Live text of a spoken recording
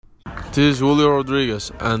This is Julio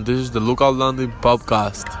Rodriguez, and this is the Lookout Landing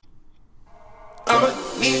podcast.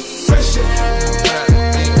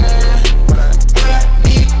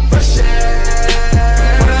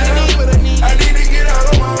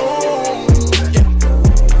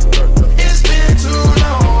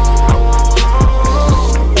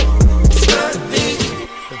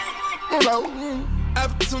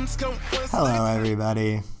 Hello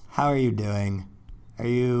everybody, how are you doing? Are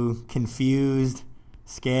you confused,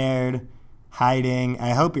 scared, hiding? I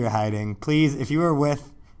hope you're hiding. Please, if you are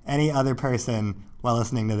with any other person while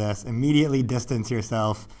listening to this, immediately distance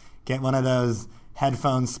yourself. Get one of those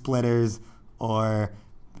headphone splitters or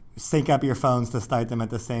sync up your phones to start them at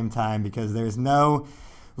the same time, because there's no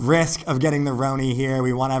risk of getting the Roni here.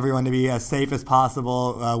 We want everyone to be as safe as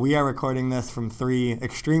possible. We are recording this from 3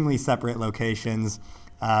 extremely separate locations.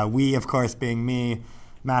 We, of course, being me,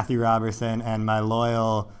 Matthew Robertson, and my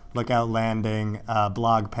loyal Lookout Landing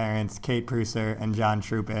blog parents, Kate Pruser and John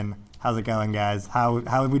Troopin. How's it going, guys? How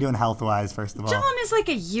are we doing health-wise, first of all? John is like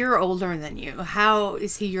a year older than you. How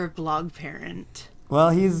is he your blog parent? Well,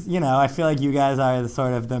 he's, I feel like you guys are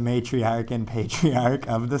sort of the matriarch and patriarch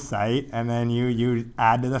of the site, and then you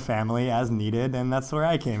add to the family as needed, and that's where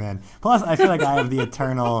I came in. Plus, I feel like I have the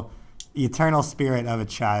eternal spirit of a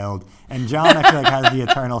child, and John, I feel like, has the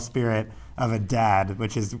eternal spirit of a dad,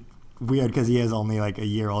 which is weird because he is only like a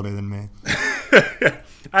year older than me.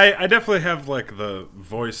 I definitely have like the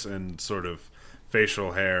voice and sort of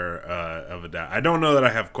facial hair of a dad. I don't know that I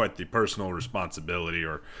have quite the personal responsibility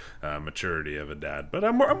or maturity of a dad, but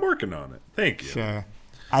I'm working on it. Thank you. Sure.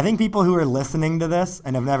 I think people who are listening to this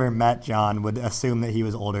and have never met John would assume that he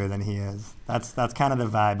was older than he is. That's kind of the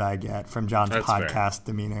vibe I get from John's podcast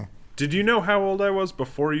demeanor. Did you know how old I was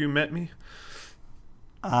before you met me?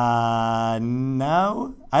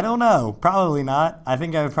 No, I don't know. Probably not. I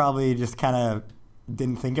think I probably just kind of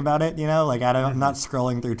didn't think about it, I'm not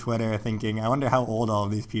scrolling through Twitter thinking, I wonder how old all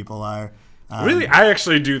of these people are. Really? I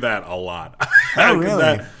actually do that a lot. Oh,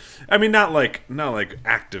 really? I mean, not like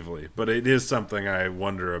actively, but it is something I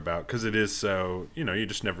wonder about, because it is so, you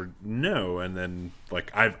just never know. And then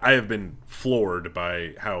I have been floored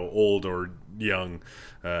by how old or young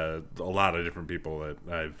a lot of different people that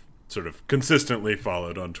I've sort of consistently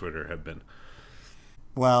followed on Twitter have been.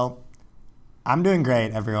 Well, I'm doing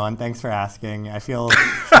great, everyone. Thanks for asking. I feel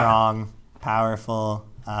strong, powerful,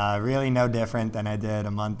 really no different than I did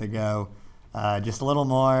a month ago. Just a little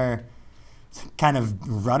more kind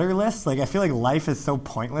of rudderless. I feel like life is so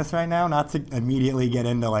pointless right now, not to immediately get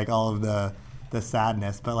into all of the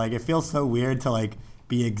sadness, but it feels so weird to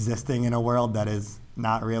be existing in a world that is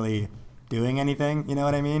not really doing anything. You know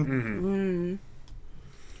what I mean? Mm-hmm.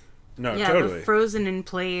 No, yeah, totally. We're frozen in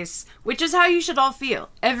place, which is how you should all feel.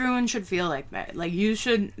 Everyone should feel like that.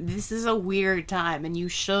 This is a weird time, and you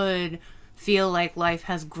should feel like life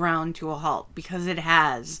has ground to a halt, because it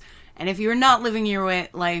has. And if you're not living your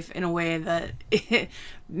life in a way that it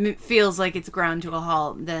feels like it's ground to a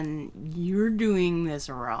halt, then you're doing this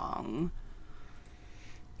wrong.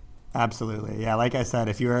 Absolutely. Yeah, like I said,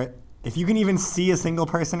 if you can even see a single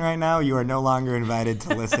person right now, you are no longer invited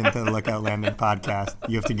to listen to the Lookout Landing podcast.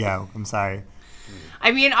 You have to go. I'm sorry.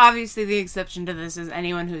 I mean, obviously the exception to this is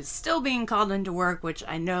anyone who's still being called into work, which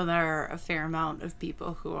I know there are a fair amount of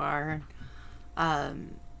people who are.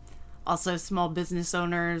 Also small business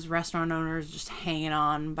owners, restaurant owners, just hanging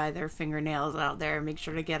on by their fingernails out there. Make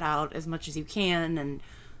sure to get out as much as you can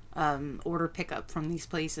and order pickup from these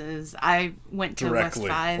places. I went to West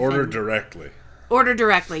 5. Order directly. Order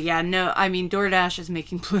directly, yeah. No, I mean, DoorDash is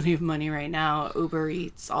making plenty of money right now. Uber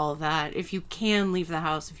Eats, all of that. If you can leave the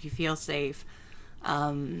house, if you feel safe,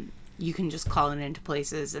 you can just call it into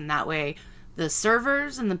places. And that way, the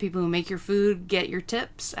servers and the people who make your food get your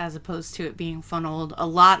tips, as opposed to it being funneled, a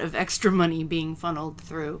lot of extra money being funneled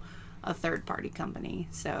through a third-party company.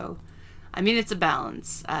 So, I mean, it's a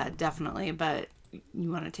balance, definitely. But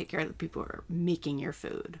you want to take care of the people who are making your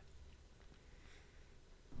food.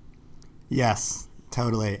 Yes,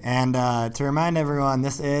 totally. And to remind everyone,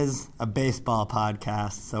 this is a baseball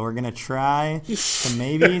podcast, so we're going to try to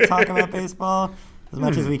maybe talk about baseball as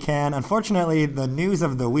much as we can. Unfortunately, the news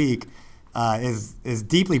of the week is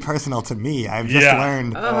deeply personal to me. I've just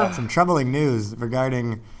learned some troubling news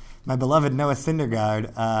regarding my beloved Noah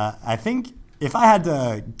Syndergaard. I think, if I had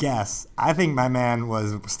to guess, I think my man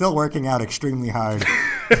was still working out extremely hard.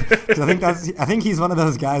 I think he's one of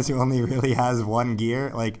those guys who only really has one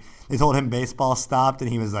gear. They told him baseball stopped, and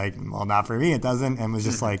he was like, well, not for me, it doesn't, and was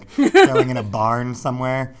just going in a barn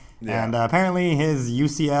somewhere. Yeah. And apparently his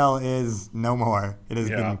UCL is no more. It has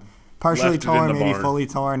been partially torn, maybe fully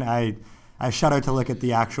torn. I shudder to look at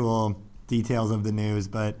the actual details of the news,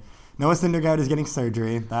 but Noah Syndergaard is getting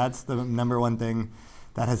surgery. That's the number one thing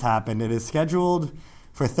that has happened. It is scheduled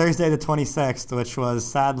for Thursday the 26th, which was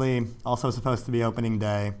sadly also supposed to be opening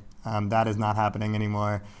day. That is not happening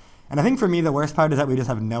anymore. And I think for me, the worst part is that we just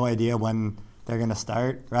have no idea when they're going to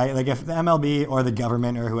start, right? Like if the MLB or the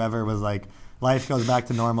government or whoever was like, life goes back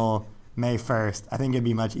to normal May 1st, I think it'd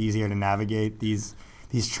be much easier to navigate these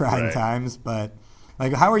trying times. But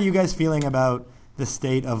like, how are you guys feeling about the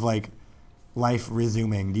state of like life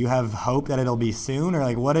resuming? Do you have hope that it'll be soon? Or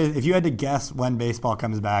like, what is, if you had to guess when baseball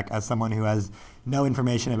comes back as someone who has no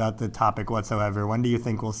information about the topic whatsoever, when do you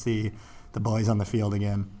think we'll see the boys on the field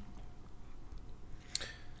again?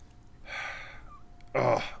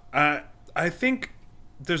 Oh, I think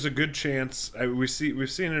there's a good chance. We've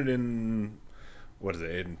seen it in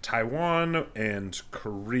in Taiwan and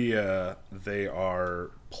Korea. They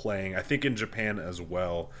are playing. I think in Japan as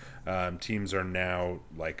well. Teams are now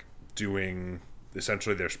like doing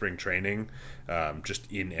essentially their spring training, just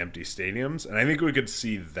in empty stadiums, and I think we could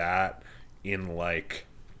see that in like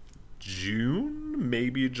June,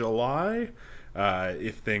 maybe July,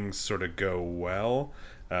 if things sort of go well.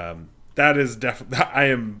 That is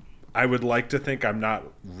definitely. I would like to think I'm not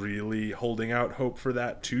really holding out hope for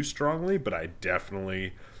that too strongly, but I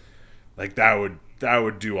definitely like that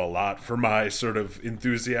would do a lot for my sort of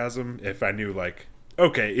enthusiasm if I knew like,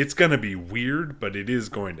 okay, it's going to be weird, but it is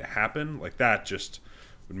going to happen. Like that just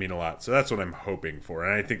would mean a lot. So that's what I'm hoping for.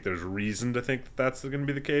 And I think there's reason to think that that's going to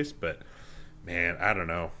be the case, but man, I don't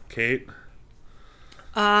know. Kate?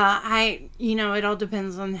 It all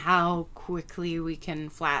depends on how quickly we can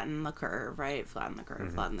flatten the curve, right? Flatten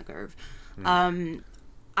the curve.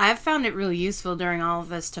 I've found it really useful during all of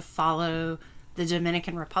this to follow the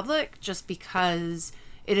Dominican Republic just because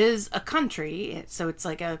it is a country. So it's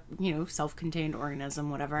like a, self-contained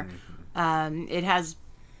organism, whatever. It has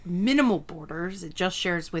minimal borders. It just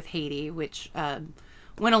shares with Haiti, which,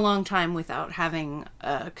 went a long time without having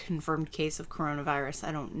a confirmed case of coronavirus.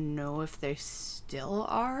 I don't know if they still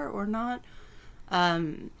are or not.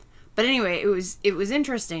 But anyway, it was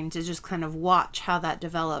interesting to just kind of watch how that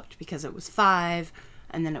developed because it was 5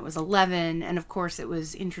 and then it was 11. And of course it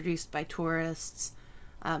was introduced by tourists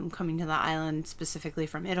coming to the island specifically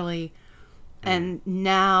from Italy. And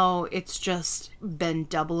now it's just been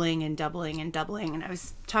doubling and doubling and doubling. And I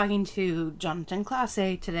was talking to Jonathan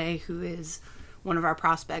Classe today, who is one of our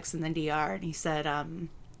prospects in the DR, and he said,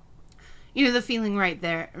 the feeling right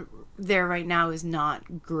there right now is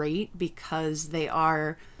not great because they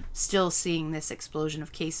are still seeing this explosion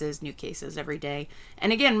of cases, new cases every day.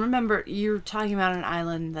 And again, remember, you're talking about an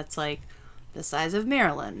island that's like the size of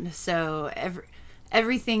Maryland, so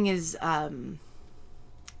everything is,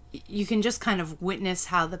 you can just kind of witness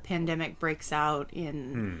how the pandemic breaks out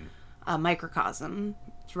in a microcosm,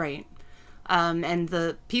 right? And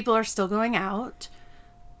the people are still going out.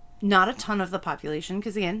 Not a ton of the population,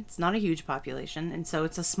 because again, it's not a huge population, and so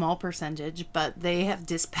it's a small percentage, but they have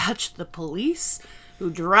dispatched the police who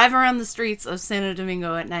drive around the streets of Santo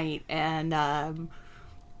Domingo at night and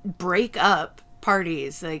break up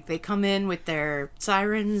parties. Like, they come in with their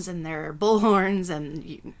sirens and their bullhorns and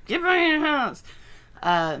get back in your house.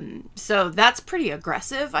 So that's pretty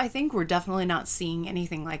aggressive, I think. We're definitely not seeing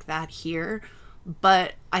anything like that here.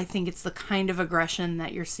 But I think it's the kind of aggression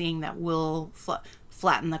that you're seeing that will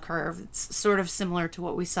flatten the curve. It's sort of similar to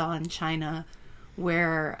what we saw in China,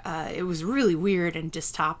 where it was really weird and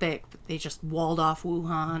dystopic. But they just walled off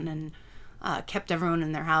Wuhan and kept everyone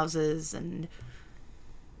in their houses and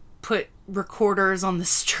put recorders on the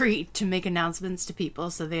street to make announcements to people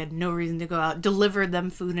so they had no reason to go out, delivered them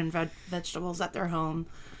food and vegetables at their home.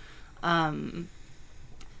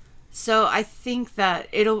 So I think that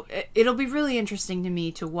it'll be really interesting to me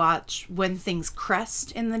to watch when things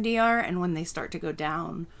crest in the DR and when they start to go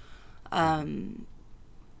down,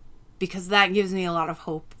 because that gives me a lot of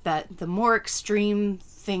hope that the more extreme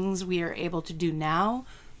things we are able to do now,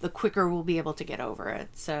 the quicker we'll be able to get over it.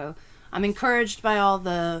 So I'm encouraged by all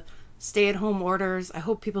the stay-at-home orders. I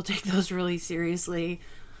hope people take those really seriously.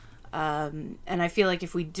 And I feel like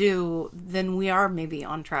if we do, then we are maybe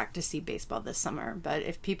on track to see baseball this summer. But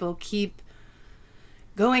if people keep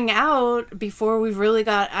going out before we've really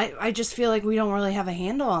got, I just feel like we don't really have a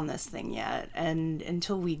handle on this thing yet. And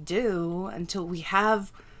until we do, until we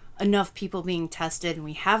have enough people being tested and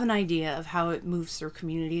we have an idea of how it moves through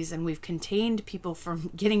communities and we've contained people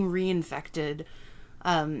from getting reinfected,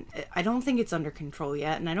 I don't think it's under control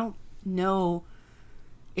yet. And I don't know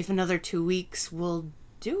if another 2 weeks will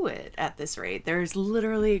do it at this rate. There's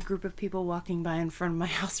literally a group of people walking by in front of my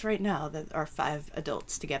house right now that are 5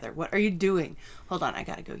 adults together. What are you doing? Hold on, I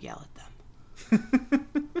gotta go yell at them.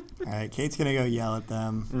 All right, Kate's gonna go yell at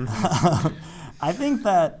them. I think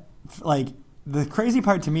that like the crazy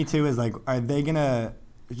part to me too is like, are they gonna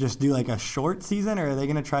just do like a short season, or are they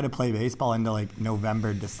gonna try to play baseball into like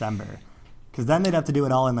November, December? Because then they'd have to do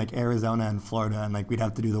it all in like Arizona and Florida, and like we'd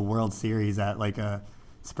have to do the World Series at like a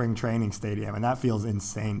spring training stadium, and that feels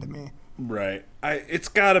insane to me. Right. It's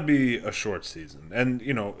got to be a short season, and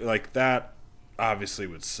like that obviously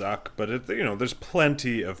would suck. But there's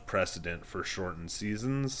plenty of precedent for shortened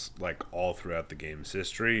seasons, like all throughout the game's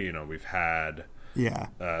history. We've had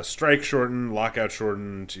strike shortened, lockout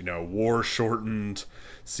shortened, war shortened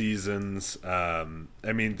seasons. I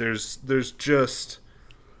mean, there's just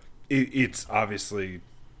it's obviously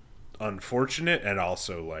unfortunate, and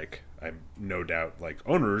also like I no doubt like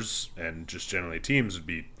owners and just generally teams would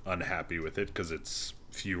be unhappy with it because it's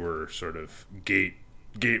fewer sort of gate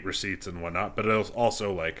receipts and whatnot. But it's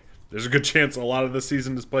also like there's a good chance a lot of the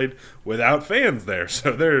season is played without fans there,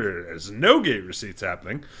 so there is no gate receipts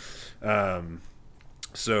happening.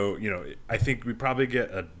 So I think we probably get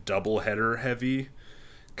a double header heavy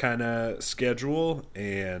kind of schedule,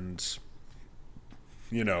 and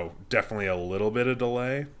definitely a little bit of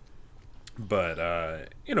delay. But I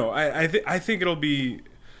think it'll be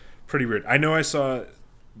pretty weird. I know I saw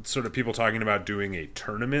sort of people talking about doing a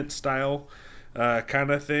tournament style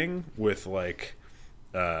kind of thing with like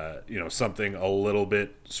something a little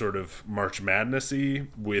bit sort of March Madness-y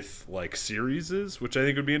with like series, which I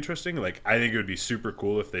think would be interesting. Like I think it would be super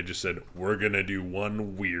cool if they just said we're gonna do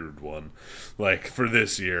one weird one like for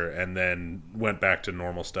this year and then went back to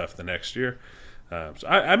normal stuff the next year. So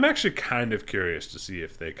I'm actually kind of curious to see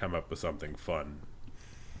if they come up with something fun.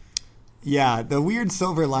 Yeah, the weird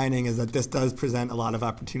silver lining is that this does present a lot of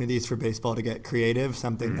opportunities for baseball to get creative,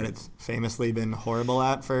 something that it's famously been horrible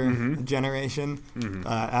at for a generation.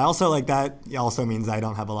 I also like that. It also means I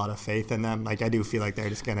don't have a lot of faith in them. Like I do feel like they're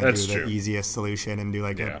just going to do the easiest solution and do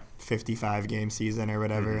like a 55-game season or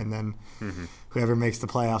whatever, and then whoever makes the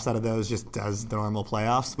playoffs out of those just does the normal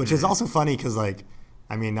playoffs, which is also funny because, like,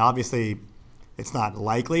 I mean, obviously it's not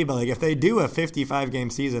likely, but like if they do a 55-game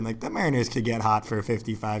season, like the Mariners could get hot for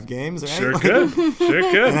 55 games, right? Sure like, could.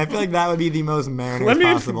 And I feel like that would be the most Mariners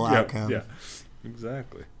possible outcome. Yeah,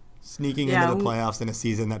 exactly. Sneaking into the playoffs in a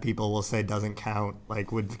season that people will say doesn't count,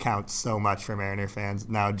 like would count so much for Mariner fans.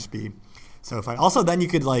 Now would just be so fun. Also, then you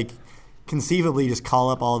could like conceivably just call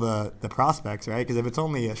up all the prospects, right? Because if it's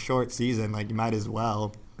only a short season, like you might as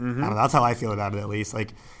well. I don't know, that's how I feel about it, at least.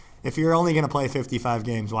 Like, if you're only going to play 55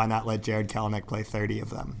 games, why not let Jared Kelenic play 30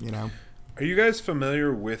 of them, Are you guys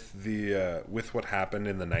familiar with the with what happened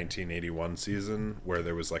in the 1981 season where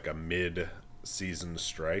there was like a mid-season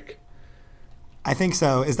strike? I think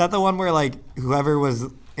so. Is that the one where like whoever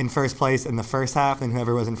was in first place in the first half and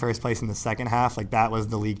whoever was in first place in the second half, like that was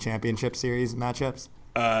the league championship series matchups?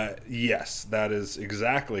 Yes, that is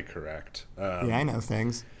exactly correct. Yeah, I know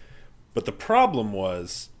things. But the problem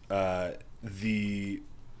was the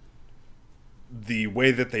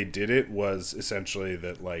way that they did it was essentially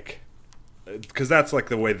that, like, because that's like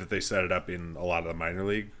the way that they set it up in a lot of the minor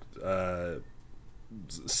league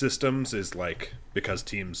systems, is like because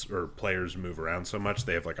teams or players move around so much,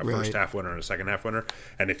 they have like a first half winner and a second half winner,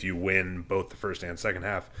 and if you win both the first and second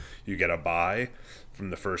half, you get a bye from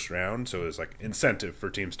the first round. So it's like incentive for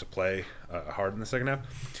teams to play hard in the second half.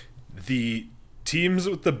 The teams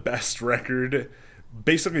with the best record,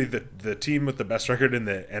 basically the team with the best record in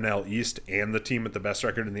the NL East and the team with the best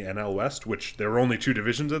record in the NL West, which there were only two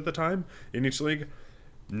divisions at the time in each league,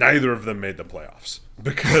 neither of them made the playoffs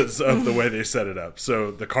because of the way they set it up. So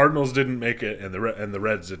the Cardinals didn't make it, and the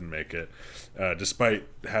Reds didn't make it, despite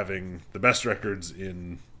having the best records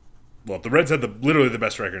in. Well, the Reds had literally the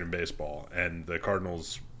best record in baseball, and the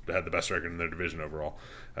Cardinals had the best record in their division overall.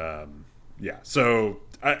 So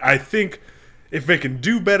I think if they can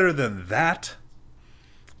do better than that,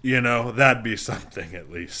 that'd be something at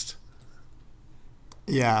least.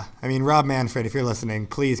 Yeah. I mean, Rob Manfred, if you're listening,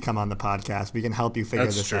 please come on the podcast. We can help you figure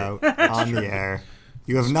this out on the air.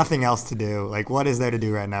 You have nothing else to do. Like, what is there to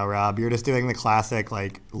do right now, Rob? You're just doing the classic,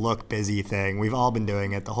 like, look busy thing. We've all been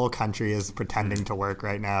doing it. The whole country is pretending to work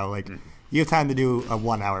right now. Like, you have time to do a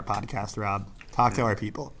 1-hour podcast, Rob. Talk to our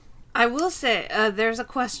people. I will say, there's a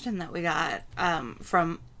question that we got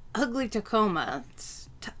from Ugly Tacoma.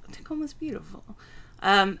 Tacoma's beautiful.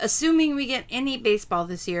 Assuming we get any baseball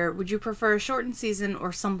this year, would you prefer a shortened season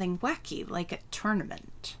or something wacky like a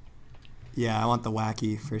tournament? Yeah, I want the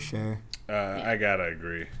wacky for sure. I gotta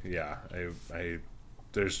agree. Yeah, I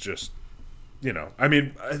there's just, I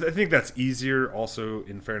mean, I think that's easier also,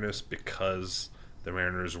 in fairness, because the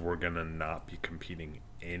Mariners were gonna not be competing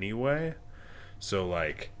anyway. So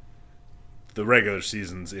like the regular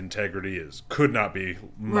season's integrity could not be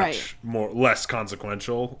much less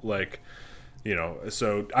consequential. Like,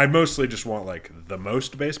 so I mostly just want like the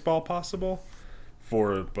most baseball possible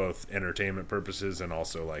for both entertainment purposes and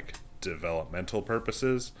also like developmental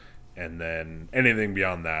purposes. And then anything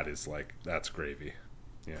beyond that is like, that's gravy.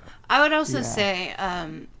 Yeah. I would also say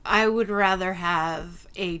I would rather have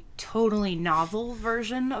a totally novel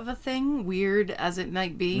version of a thing, weird as it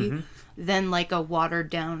might be, than like a watered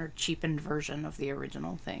down or cheapened version of the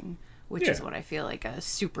original thing, which is what I feel like a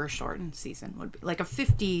super shortened season would be. Like a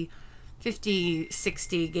 50,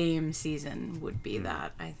 60 game season would be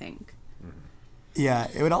that, I think. Yeah,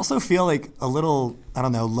 it would also feel like a little, I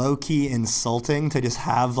don't know, low-key insulting to just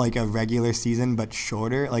have like a regular season but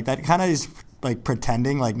shorter. Like that kind of is like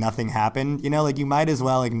pretending like nothing happened. Like you might as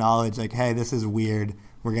well acknowledge like, hey, this is weird.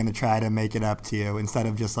 We're going to try to make it up to you, instead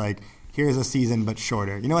of just like, here's a season but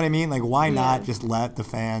shorter. You know what I mean? Like, why not just let the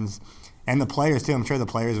fans and the players too, I'm sure the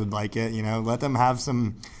players would like it, let them have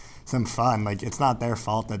some fun. Like, it's not their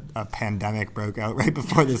fault that a pandemic broke out right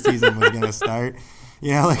before the season was going to start.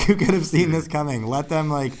 Like, who could have seen this coming? Let them,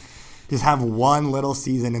 like, just have one little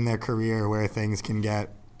season in their career where things can get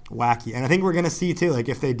wacky. And I think we're going to see, too, like,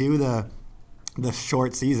 if they do the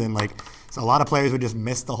short season, like, so a lot of players would just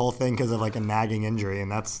miss the whole thing because of, like, a nagging injury,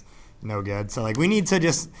 and that's no good. So, like, we need to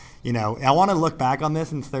just, I want to look back on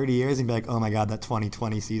this in 30 years and be like, oh, my God, that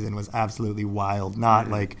 2020 season was absolutely wild. Not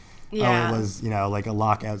like, oh, it was, like a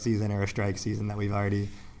lockout season or a strike season that we've already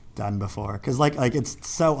done before. Because, like it's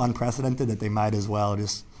so unprecedented that they might as well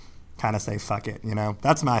just kind of say, fuck it,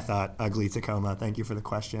 That's my thought, Ugly Tacoma. Thank you for the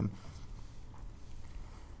question.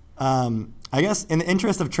 I guess in the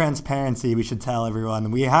interest of transparency, we should tell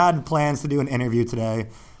everyone we had plans to do an interview today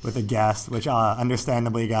with a guest, which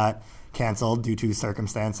understandably got canceled due to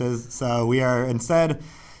circumstances. So we are instead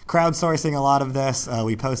crowdsourcing a lot of this.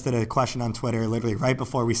 We posted a question on Twitter literally right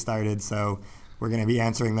before we started, so we're going to be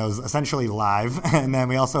answering those essentially live. And then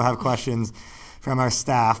we also have questions from our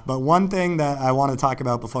staff. But one thing that I want to talk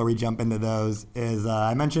about before we jump into those is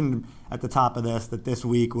I mentioned at the top of this that this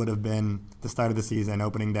week would have been the start of the season.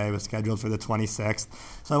 Opening day was scheduled for the 26th.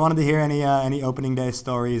 So I wanted to hear any opening day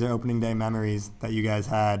stories or opening day memories that you guys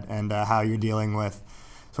had, and how you're dealing with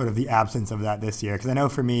sort of the absence of that this year. Because I know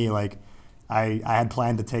for me, like, I had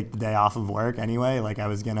planned to take the day off of work anyway. Like, I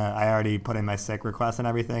already put in my sick request and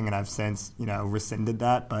everything, and I've since, rescinded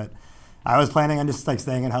that. But I was planning on just, like,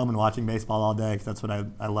 staying at home and watching baseball all day, because that's what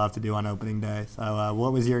I love to do on opening day. So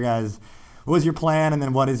what was your plan, and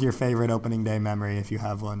then what is your favorite opening day memory, if you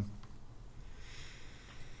have one?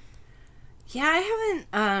 Yeah, I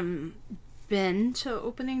haven't been to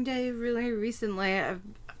opening day really recently. I've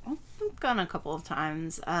gone a couple of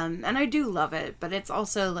times, and I do love it, but it's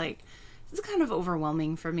also, like, it's kind of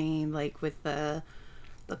overwhelming for me, like, with the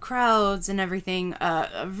crowds and everything.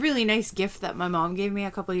 A really nice gift that my mom gave me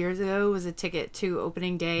a couple years ago was a ticket to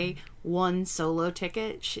opening day, one solo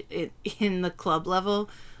ticket in the club level.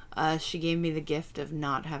 She gave me the gift of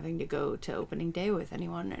not having to go to opening day with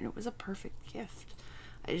anyone, and it was a perfect gift.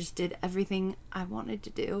 I just did everything I wanted to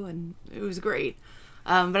do, and it was great.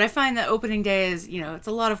 But I find that opening day is, it's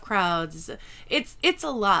a lot of crowds. It's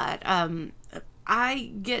a lot.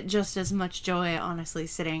 I get just as much joy, honestly,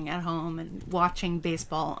 sitting at home and watching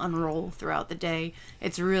baseball unroll throughout the day.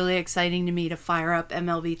 It's really exciting to me to fire up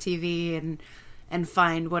MLB TV and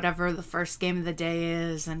find whatever the first game of the day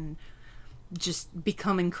is and just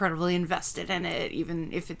become incredibly invested in it,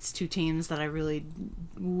 even if it's two teams that I really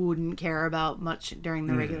wouldn't care about much during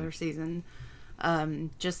the regular season.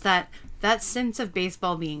 Just that sense of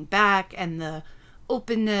baseball being back and the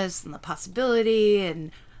openness and the possibility,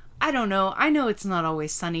 and I don't know. I know it's not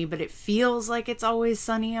always sunny, but it feels like it's always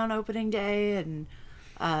sunny on opening day. And,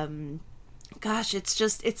 gosh,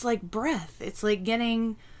 it's like breath. It's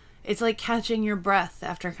like catching your breath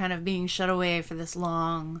after kind of being shut away for this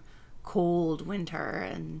long, cold winter.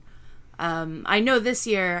 And, I know this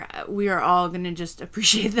year we are all going to just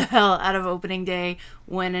appreciate the hell out of opening day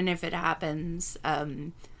when and if it happens.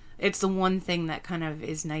 It's the one thing that kind of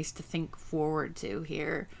is nice to think forward to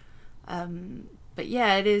here. But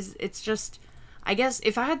yeah, it's just, I guess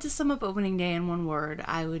if I had to sum up opening day in one word,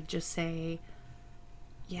 I would just say,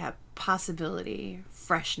 yeah, possibility,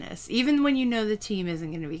 freshness. Even when the team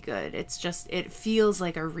isn't going to be good, it feels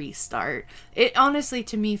like a restart. It honestly,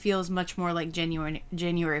 to me, feels much more like January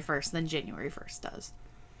 1st than January 1st does.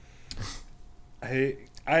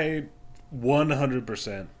 I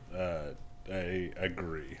 100% I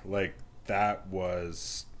agree. Like, that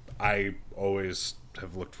was, I always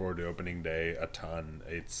have looked forward to opening day a ton.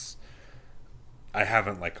 I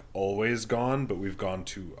haven't, like, always gone, but we've gone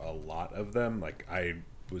to a lot of them. Like, I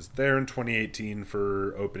was there in 2018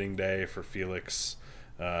 for opening day for Felix,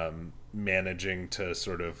 managing to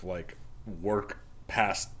sort of like work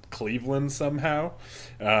past Cleveland somehow,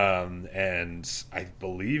 and I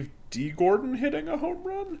believe D. Gordon hitting a home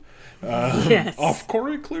run Yes. off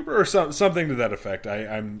Corey Kluber or something to that effect.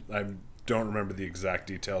 I don't remember the exact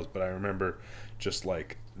details, but I remember just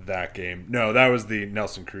like that game. No, that was the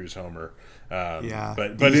Nelson Cruz homer. Yeah,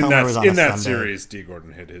 but D's in homer was on that a Sunday. series, D.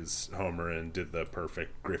 Gordon hit his homer and did the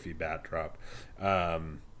perfect Griffey bat drop. But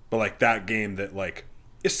like that game that like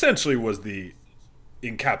essentially was the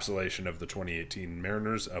encapsulation of the 2018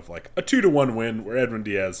 Mariners of like a 2-1 win where Edwin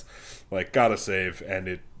Diaz like got a save, and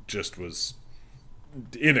it just was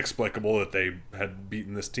inexplicable that they had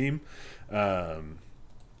beaten this team.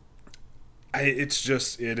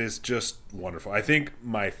 It is just wonderful. I think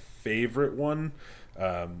my favorite one,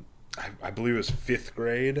 I believe it was 5th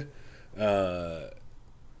grade.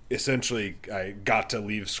 Essentially, I got to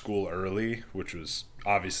leave school early, which was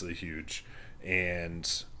obviously huge,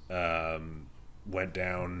 and went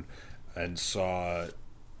down and saw.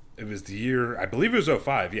 It was the year, I believe it was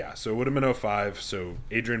 05, yeah. So it would have been 05. So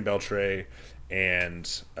Adrian Beltre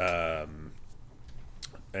and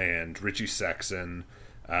Richie Sexson,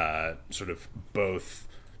 sort of both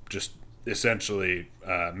just essentially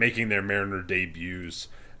making their Mariner debuts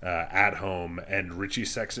at home, and Richie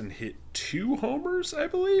Sexson hit 2 homers, I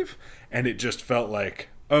believe, and it just felt like,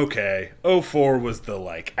 okay, 04 was the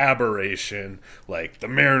like aberration, like the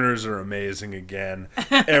Mariners are amazing again,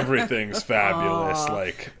 everything's fabulous. Aw,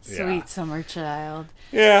 like Sweet summer child.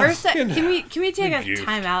 yeah. First, can we take a Youth.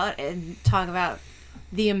 time out and talk about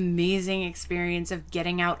the amazing experience of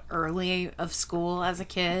getting out early of school as a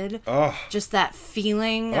kid? Oh, Just that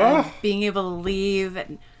feeling Oh. of being able to leave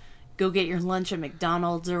and go get your lunch at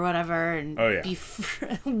McDonald's or whatever, and Oh,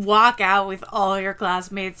 yeah. walk out with all your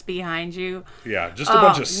classmates behind you. yeah, just a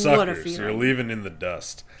bunch of what a suckers. You're feeling. leaving in the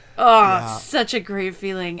dust. Oh, Yeah. such a great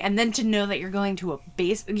feeling. And then to know that you're going to a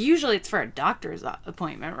usually it's for a doctor's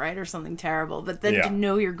appointment, right? Or something terrible. But then Yeah. to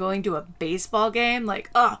know you're going to a baseball game, like,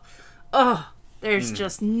 there's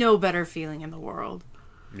just no better feeling in the world.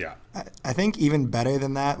 Yeah. I think even better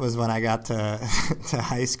than that was when I got to to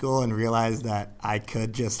high school and realized that I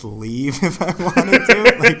could just leave if I wanted to.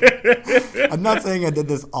 Like, I'm not saying I did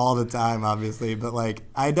this all the time, obviously, but like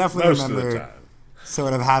I definitely Most of the remember time.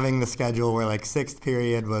 sort of having the schedule where like 6th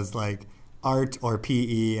period was like art or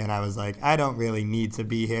PE, and I was like, I don't really need to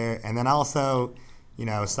be here. And then also,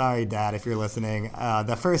 sorry, Dad, if you're listening,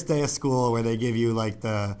 the first day of school where they give you like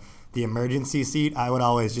the emergency seat, I would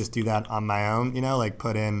always just do that on my own, like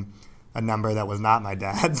put in a number that was not my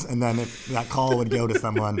dad's, and then that call would go to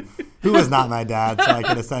someone who was not my dad, so I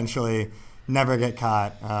could essentially never get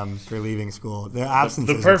caught for leaving school. Their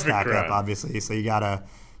absences would perfect stack up, crime. obviously, so you gotta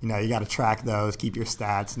track those, keep your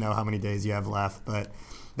stats, know how many days you have left. But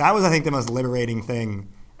that was, I think, the most liberating thing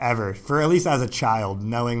ever, for at least as a child,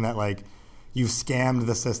 knowing that like you've scammed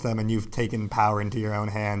the system and you've taken power into your own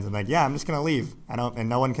hands, and like, yeah, I'm just gonna leave. And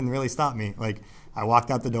no one can really stop me. Like, I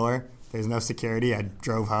walked out the door, there's no security, I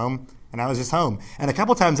drove home, and I was just home. And a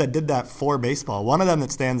couple times I did that for baseball. One of them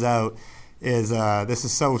that stands out is this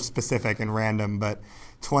is so specific and random, but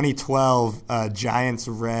 2012 Giants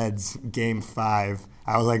Reds Game 5.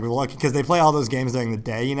 I was like lucky because they play all those games during the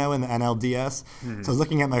day, in the NLDS. So I was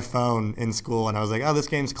looking at my phone in school, and I was like, oh, this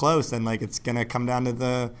game's close, and like it's gonna come down to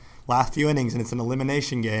the last few innings, and it's an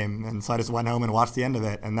elimination game. And so I just went home and watched the end of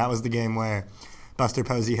it. And that was the game where Buster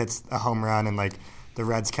Posey hits a home run, and like the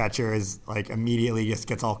Reds catcher is like immediately just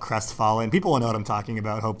gets all crestfallen. People will know what I'm talking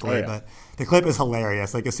about, hopefully. Oh, yeah. But the clip is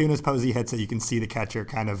hilarious. Like as soon as Posey hits it, you can see the catcher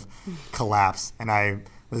kind of collapse. And I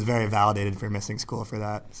was very validated for missing school for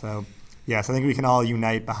that. So yes, I think we can all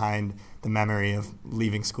unite behind the memory of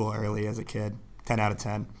leaving school early as a kid. 10 out of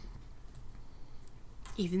 10.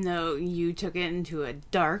 Even though you took it into a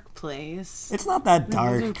dark place. It's not that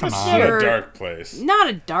dark. Come It's on. not Sure. a dark place. Not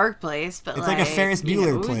a dark place, but It's like a Ferris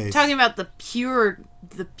Bueller place. Talking about the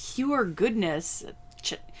pure goodness,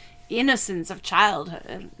 innocence of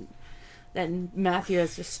childhood. Then Matthew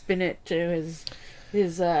has to spin it to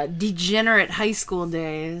his degenerate high school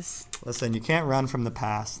days. Listen, you can't run from the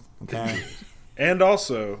past, okay? And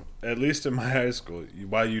also, at least in my high school,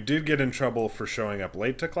 while you did get in trouble for showing up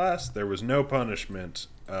late to class, there was no punishment,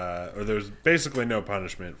 or there was basically no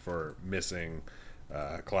punishment for missing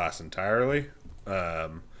class entirely,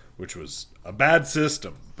 which was a bad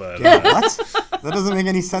system. But What? That doesn't make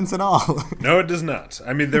any sense at all. no, it does not.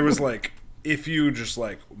 I mean, there was like, if you just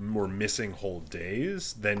like were missing whole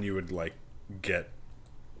days, then you would like get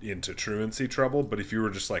into truancy trouble. But if you were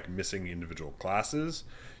just like missing individual classes,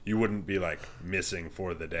 you wouldn't be like missing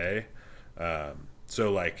for the day. So,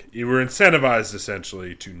 like, you were incentivized,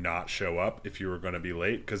 essentially, to not show up if you were going to be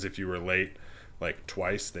late. Because if you were late, like,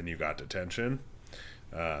 twice, then you got detention.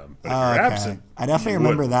 But if you're absent... I definitely you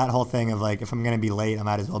remember wouldn't. that whole thing of, like, if I'm going to be late, I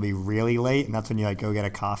might as well be really late. And that's when you, like, go get a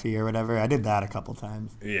coffee or whatever. I did that a couple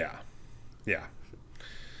times. Yeah. Yeah.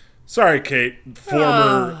 Sorry, Kate.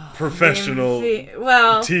 Former professional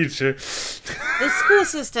well, teacher. the school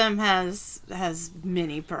system has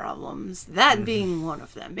many problems. That being one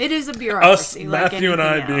of them. It is a Us, bureaucracy. like Matthew and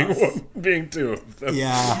I anything else. being two of them.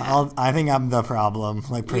 Yeah, I think I'm the problem,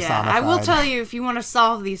 like personified. Yeah, I will tell you, if you want to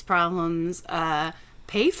solve these problems,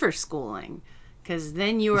 pay for schooling. Because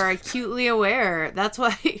then you are acutely aware. That's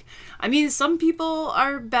why, I mean, some people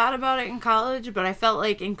are bad about it in college, but I felt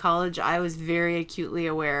like in college I was very acutely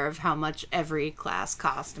aware of how much every class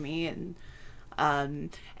cost me. And I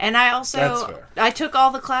That's also, fair. I took all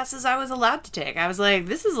the classes I was allowed to take. I was like,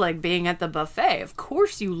 this is like being at the buffet. Of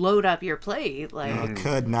course you load up your plate. Like, It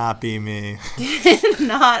could not be me. did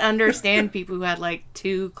not understand people who had like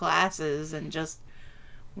 2 classes and just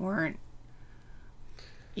weren't,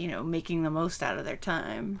 making the most out of their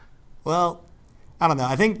time. Well, I don't know.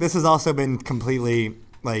 I think this has also been completely,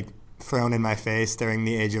 like, thrown in my face during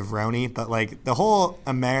the age of Roni, but, like, the whole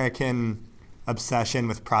American obsession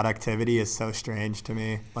with productivity is so strange to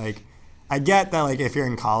me. Like, I get that, like, if you're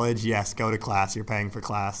in college, yes, go to class, you're paying for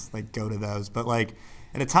class, like, go to those. But, like,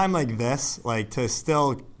 in a time like this, like, to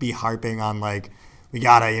still be harping on, like, we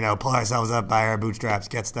gotta, pull ourselves up by our bootstraps,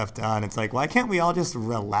 get stuff done. It's like, why can't we all just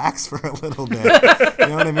relax for a little bit? You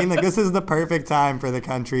know what I mean? Like, this is the perfect time for the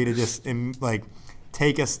country to just, like,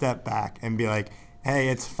 take a step back and be like, hey,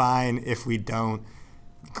 it's fine if we don't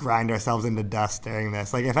grind ourselves into dust during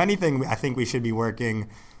this. Like, if anything, I think we should be working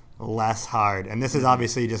less hard. And this is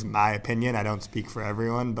obviously just my opinion. I don't speak for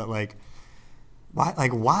everyone, but, like, why?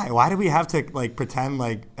 Like, why? Why do we have to, like, pretend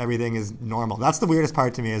like everything is normal? That's the weirdest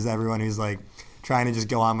part to me, is everyone who's, like, trying to just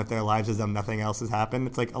go on with their lives as though nothing else has happened.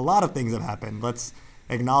 It's like, a lot of things have happened. Let's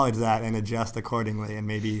acknowledge that and adjust accordingly, and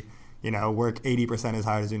maybe, work 80% as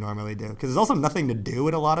hard as we normally do. Because there's also nothing to do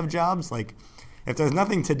at a lot of jobs. Like, if there's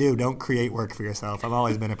nothing to do, don't create work for yourself. I've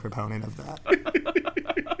always been a proponent of that.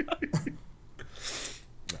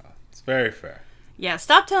 No, it's very fair. Yeah,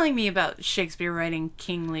 stop telling me about Shakespeare writing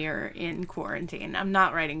King Lear in quarantine. I'm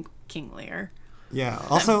not writing King Lear. Yeah.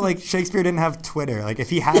 Also, like, Shakespeare didn't have Twitter. Like, if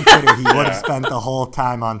he had Twitter, he would have spent the whole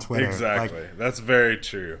time on Twitter. Exactly. Like, That's very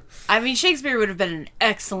true. I mean, Shakespeare would have been an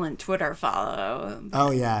excellent Twitter follow.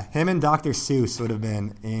 oh, yeah. Him and Dr. Seuss would have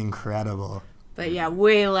been incredible. But yeah,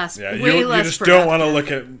 way less. Yeah, way you less just don't want to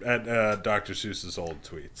productive. look at Dr. Seuss's old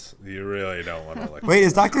tweets. You really don't want to look. Wait,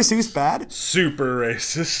 is Dr. Seuss bad? Super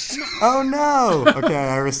racist. Oh, no. Okay,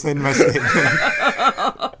 I rescind my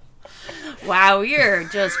statement. Wow, you're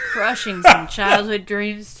just crushing some childhood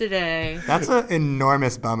dreams today. That's an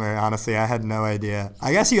enormous bummer, honestly. I had no idea.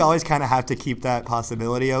 I guess you always kind of have to keep that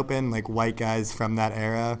possibility open, like white guys from that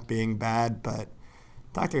era being bad, but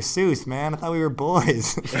Dr. Seuss, man, I thought we were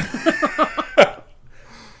boys.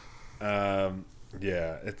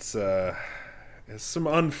 Yeah, it's some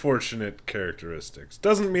unfortunate characteristics.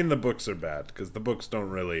 Doesn't mean the books are bad, because the books don't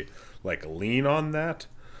really, like, lean on that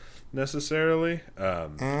necessarily.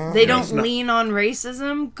 They don't lean on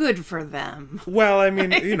racism. Good for them. Well, I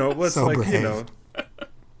mean, what's So like, brave.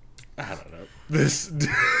 I don't know. This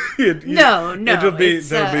No, there'll be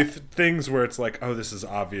it's, things where it's like, oh, this is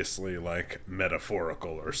obviously like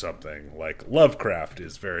metaphorical or something. Like Lovecraft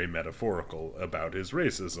is very metaphorical about his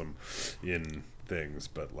racism in things,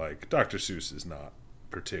 but like Dr. Seuss is not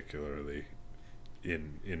particularly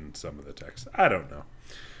in some of the text. I don't know.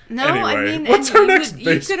 No, Anyway, I mean, what's and our you next could, you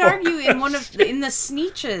could baseball argue in the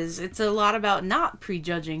Sneetches, it's a lot about not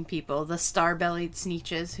prejudging people, the star-bellied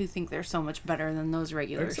Sneetches who think they're so much better than those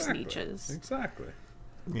regular Sneetches. Exactly.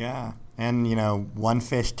 Yeah. And, one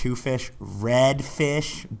fish, two fish, red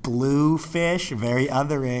fish, blue fish, very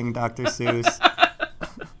othering, Dr. Seuss.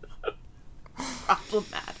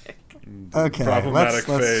 Problematic. Okay, Problematic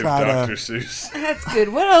let's fave, try Dr. to... Seuss. That's good.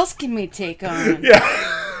 What else can we take on?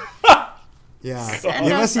 Yeah. Send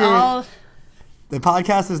Give us us your... all... The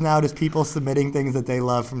podcast is now just people submitting things that they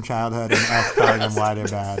love from childhood and us telling them why they're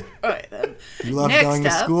bad. All right, then. You love Next going to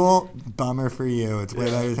up. school? Bummer for you. It's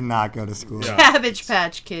way better to not go to school. Yeah. Cabbage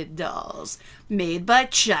Patch Kid dolls made by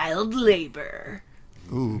child labor.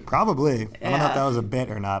 Ooh, probably. I don't know if Yeah. that was a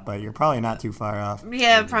bit or not, but you're probably not too far off.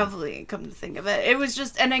 Yeah, probably, come to think of it. It was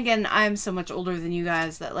just, and again, I'm so much older than you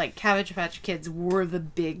guys that, like, Cabbage Patch Kids were the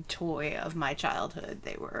big toy of my childhood.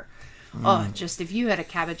 They were, just if you had a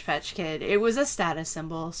Cabbage Patch Kid, it was a status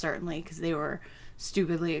symbol, certainly, because they were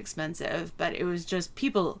stupidly expensive, but it was just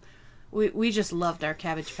people We just loved our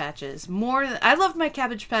Cabbage Patches more. I loved my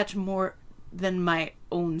Cabbage Patch more than my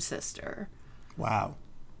own sister. Wow.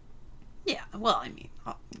 Yeah, well, I mean,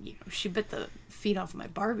 she bit the feet off my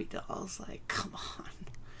Barbie dolls. Like, come on.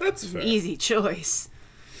 That's fair. Easy choice.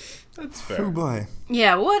 That's fair. Oh boy.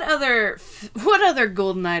 Yeah, what other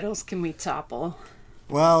golden idols can we topple?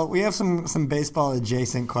 Well, we have some baseball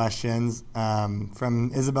adjacent questions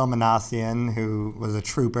from Isabel Manassian, who was a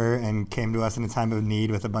trooper and came to us in a time of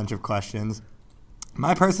need with a bunch of questions.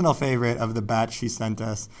 My personal favorite of the batch she sent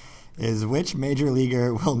us is which major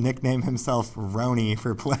leaguer will nickname himself Roni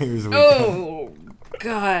for Players Weekend? Oh,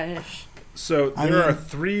 gosh. So there are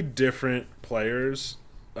 3 different players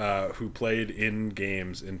who played in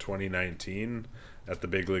games in 2019 at the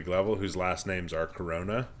big league level whose last names are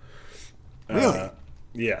Corona. Really?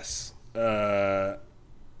 Yes. There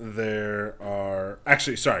are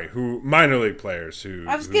minor league players who.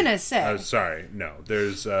 I was gonna say. Sorry, no.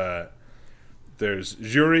 There's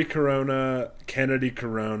Yuri Corona, Kennedy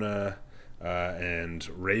Corona, and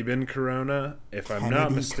Rabin Corona. If I'm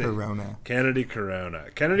not mistaken, Kennedy Corona.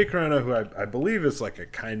 Kennedy Corona, who I believe is like a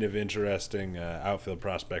kind of interesting outfield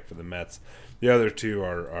prospect for the Mets. The other 2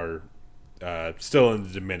 are still in the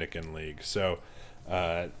Dominican League. So.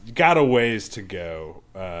 Got a ways to go,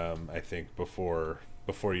 I think, before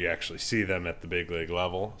you actually see them at the big league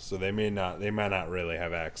level. So they might not really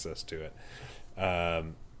have access to it. I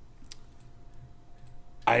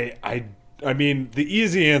mean, the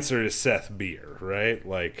easy answer is Seth Beer, right?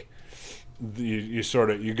 Like you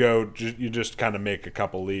just kind of make a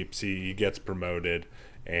couple leaps. He gets promoted,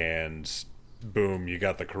 and boom, you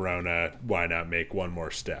got the Corona. Why not make one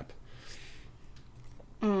more step?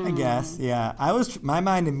 I guess, yeah. My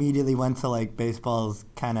mind immediately went to like baseball's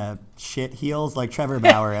kind of shit heels, like Trevor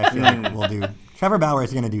Bauer. I feel like will do. Trevor Bauer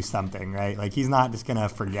is going to do something, right? Like he's not just going to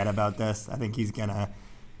forget about this. I think he's going to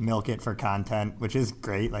milk it for content, which is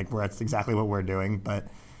great. Like that's exactly what we're doing. But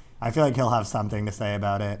I feel like he'll have something to say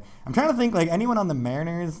about it. I'm trying to think like anyone on the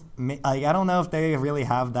Mariners. Like I don't know if they really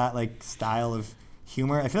have that like style of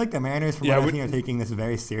humor. I feel like the Mariners, from what I've seen, are taking this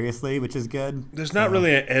very seriously, which is good. There's not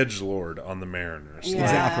really an edgelord on the Mariners. Yeah.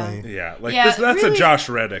 Exactly. Yeah, like Yeah, that's really, a Josh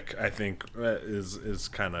Reddick, I think, is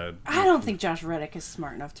kind of. I don't think Josh Reddick is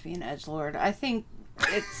smart enough to be an edgelord. I think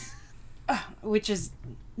it's, which is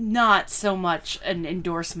not so much an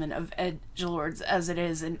endorsement of edgelords as it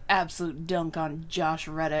is an absolute dunk on Josh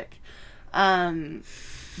Reddick.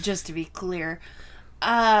 Just to be clear,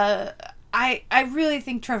 I really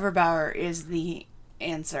think Trevor Bauer is the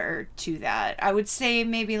answer to that. I would say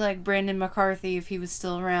maybe like Brandon McCarthy if he was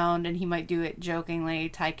still around, and he might do it jokingly.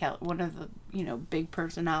 Ty Kelly, one of the big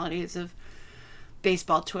personalities of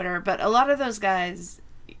baseball Twitter, but a lot of those guys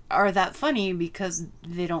are that funny because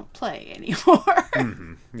they don't play anymore.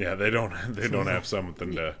 Mm-hmm. Yeah, they don't have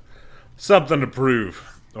something to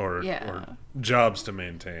prove or jobs to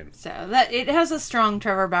maintain. So that it has a strong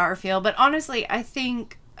Trevor Bauer feel, but honestly, I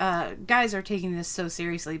think guys are taking this so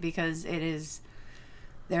seriously because it is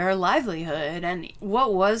their livelihood, and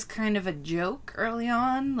what was kind of a joke early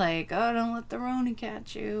on, like, oh, don't let the Rona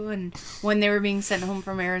catch you, and when they were being sent home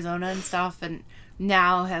from Arizona and stuff, and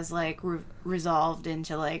now has like resolved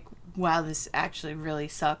into like, wow, this actually really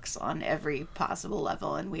sucks on every possible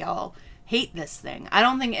level, and we all hate this thing. I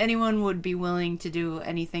don't think anyone would be willing to do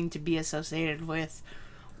anything to be associated with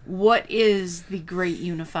what is the great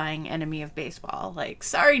unifying enemy of baseball. Like,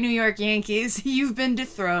 sorry, New York Yankees, you've been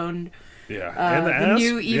dethroned. Yeah, and the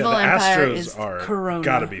new evil empire Astros is are Corona.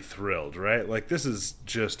 Gotta be thrilled, right? Like, this is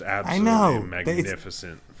just absolutely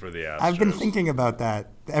magnificent for the Astros. I've been thinking about that.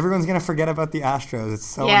 Everyone's gonna forget about the Astros. It's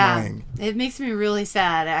so annoying. It makes me really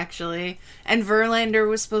sad, actually. And Verlander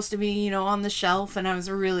was supposed to be, on the shelf, and I was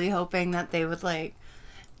really hoping that they would like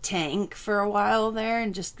tank for a while there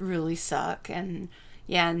and just really suck. And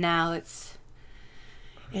yeah, now it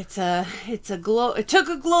took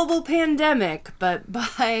a global pandemic, but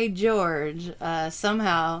by George,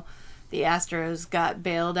 somehow the Astros got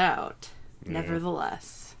bailed out.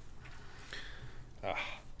 Nevertheless. All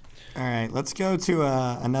right, let's go to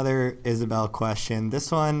another Isabel question. This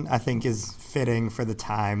one I think is fitting for the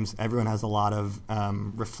times. Everyone has a lot of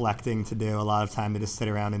reflecting to do, a lot of time to just sit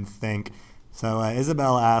around and think. So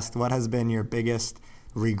Isabel asked, what has been your biggest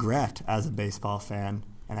regret as a baseball fan?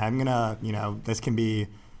 And I'm going to, this can be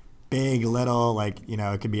big, little, it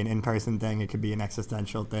could be an in-person thing. It could be an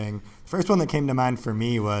existential thing. The first one that came to mind for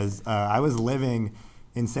me was I was living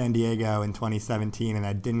in San Diego in 2017, and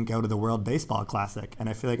I didn't go to the World Baseball Classic, and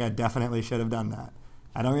I feel like I definitely should have done that.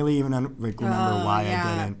 I don't really even remember why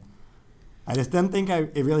I didn't. I just didn't think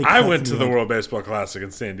it really. I went to the World Baseball Classic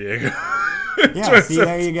in San Diego. Yeah, see,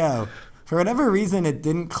 there you go. for whatever reason, it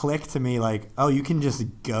didn't click to me like, oh, you can just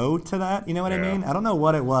go to that. You know what I Yeah. mean? I don't know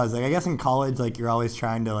what it was. Like, I guess in college, like, you're always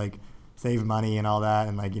trying to, like, save money and all that.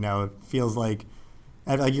 And, like, it feels like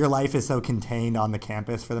your life is so contained on the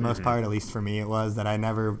campus for the most part. At least for me, it was that I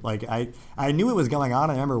never, like, I knew it was going on.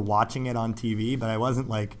 I remember watching it on TV, but I wasn't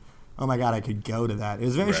like, oh my God, I could go to that. It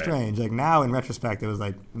was very Right. strange. Like, now in retrospect, it was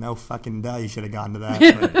like, no fucking duh, you should have gone to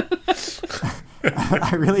that. But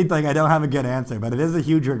I really, like, I don't have a good answer, but it is a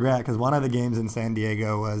huge regret because one of the games in San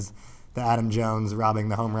Diego was the Adam Jones robbing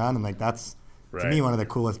the home run. And, like, that's, to me, Right. one of the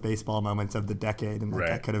coolest baseball moments of the decade. And, like,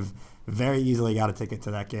 I Right. could have very easily got a ticket to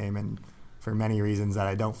that game. And for many reasons that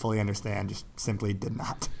I don't fully understand, just simply did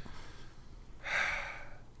not.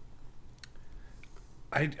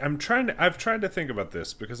 I've tried to think about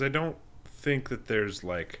this because I don't think that there's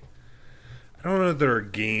like, I don't know if there are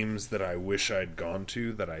games that I wish I'd gone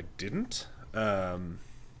to that I didn't.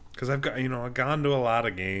 Because I've gone to a lot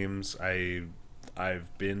of games.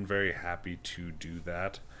 I've been very happy to do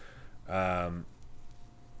that. I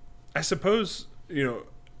suppose,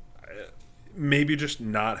 maybe just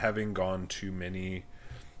not having gone to many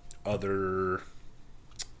other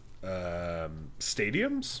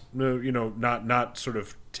stadiums, not sort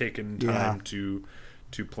of taken time to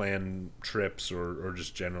plan trips or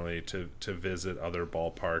just generally to visit other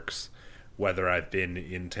ballparks, whether I've been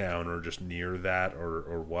in town or just near that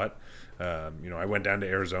or what. I went down to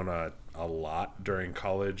Arizona a lot during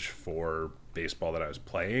college for baseball that I was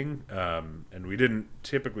playing, and we didn't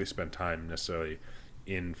typically spend time necessarily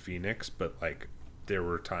in Phoenix, but like there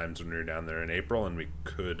were times when we were down there in April and we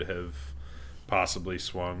could have possibly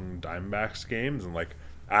swung Diamondbacks games, and like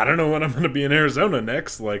I don't know when I'm going to be in Arizona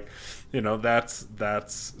next. Like, that's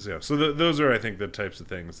so those are, I think, the types of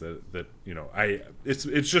things that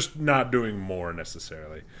it's just not doing more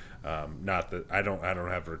necessarily. Not that I don't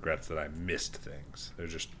have regrets that I missed things.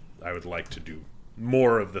 There's just I would like to do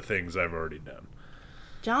more of the things I've already done.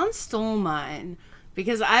 John stole mine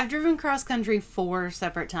because I've driven cross country 4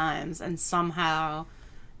 separate times and somehow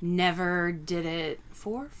never did it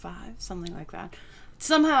 4 or 5, something like that.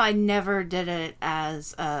 Somehow I never did it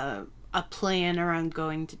as a plan around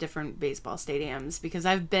going to different baseball stadiums because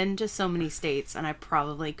I've been to so many states and I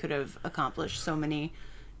probably could have accomplished so many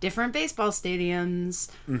different baseball stadiums,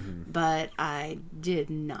 but I did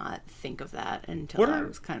not think of that until I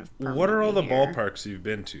was kind of What are all the permanently here. ballparks you've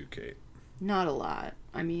been to, Kate? Not a lot.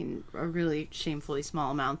 I mean, a really shamefully small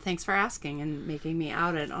amount. Thanks for asking and making me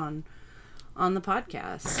out it on the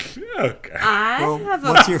podcast. Okay. I have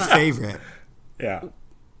What's your favorite? Yeah.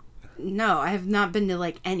 No, I have not been to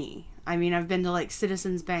like any. I mean, I've been to like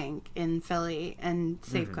Citizens Bank in Philly and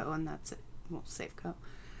Safeco, and that's it. Well, Safeco.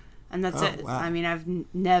 And that's it. Wow. I mean, I've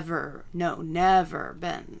never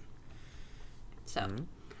been. So,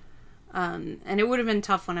 and it would have been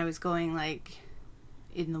tough when I was going like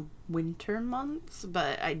in the winter months,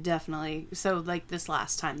 but I definitely, so like this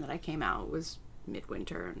last time that I came out was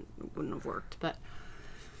midwinter and it wouldn't have worked, but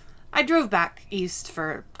I drove back east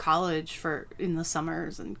for college in the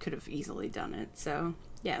summers and could have easily done it. So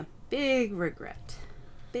yeah, big regret.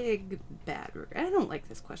 Big bad regret. I don't like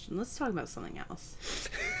this question. Let's talk about something else.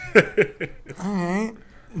 All right.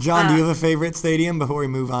 John, do you have a favorite stadium before we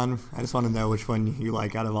move on? I just want to know which one you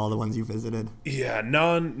like out of all the ones you visited. Yeah,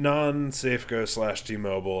 non Safeco /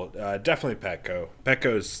 T-Mobile, definitely Petco.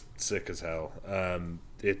 Petco's sick as hell.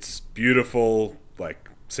 It's beautiful. Like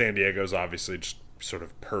San Diego's obviously just sort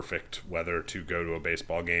of perfect weather to go to a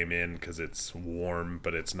baseball game in because it's warm,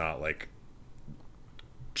 but it's not like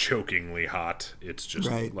chokingly hot. It's just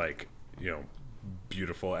Right. like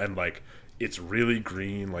beautiful, and like it's really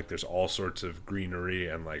green. Like there's all sorts of greenery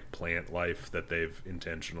and like plant life that they've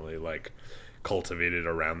intentionally like cultivated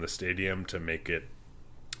around the stadium to make it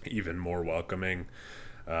even more welcoming.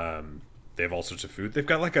 They have all sorts of food. They've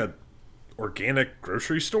got like a organic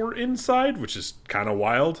grocery store inside, which is kind of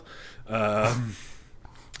wild.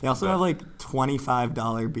 They also have like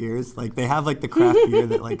 $25 beers. Like they have like the craft beer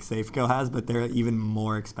that like Safeco has, but they're even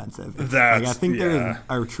more expensive. Like, I think there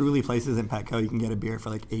are truly places in Petco you can get a beer for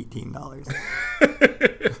like $18.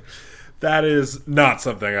 That is not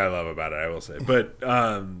something I love about it, I will say. But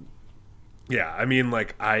yeah, I mean,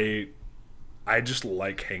 like I just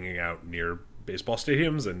like hanging out near baseball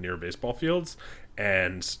stadiums and near baseball fields,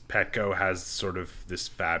 and Petco has sort of this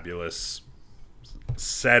fabulous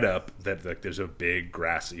setup that like there's a big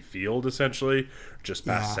grassy field essentially just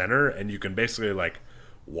past center, and you can basically like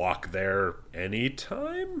walk there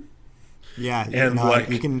anytime. Yeah, and like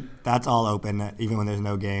you can. That's all open even when there's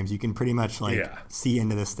no games. You can pretty much like see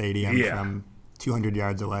into the stadium from 200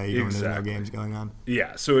 yards away even when there's no games going on.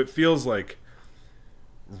 Yeah, so it feels like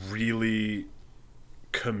really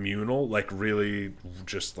communal, like really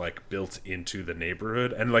just like built into the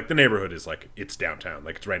neighborhood. And like the neighborhood is like, it's downtown,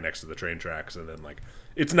 like it's right next to the train tracks, and then like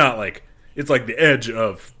it's not like, it's like the edge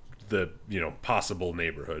of the, you know, possible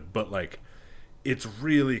neighborhood, but like it's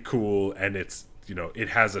really cool, and it's, you know, it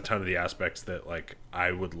has a ton of the aspects that like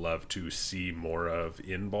I would love to see more of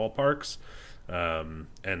in ballparks, and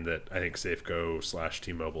that I think Safeco /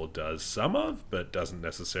 T-Mobile does some of, but doesn't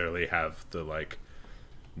necessarily have the like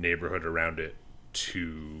neighborhood around it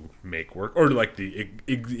to make work, or like the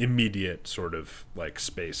immediate sort of like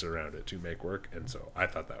space around it to make work. And so I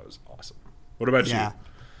thought that was awesome. What about you?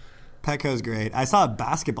 Petco's great. I saw a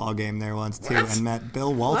basketball game there once too, and met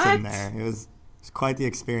Bill Walton there. It was quite the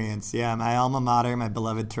experience. Yeah, my alma mater, my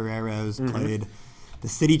beloved Toreros, played the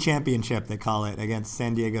city championship, they call it, against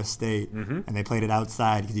San Diego State, and they played it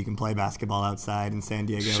outside because you can play basketball outside in San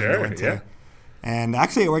Diego in the winter. Yeah. And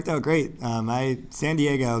actually, it worked out great. San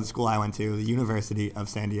Diego, the school I went to, the University of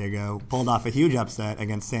San Diego, pulled off a huge upset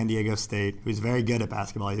against San Diego State, who's very good at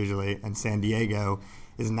basketball usually, and San Diego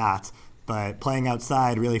is not. But playing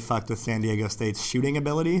outside really fucked with San Diego State's shooting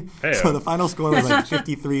ability. Hey-o. So the final score was like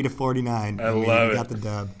 53-49. I love it. Got the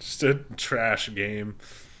dub. Just a trash game.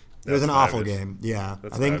 It was an awful game. Yeah,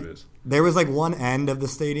 I think there was like one end of the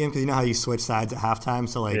stadium, because you know how you switch sides at halftime.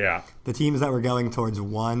 So like the teams that were going towards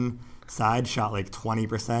one side shot like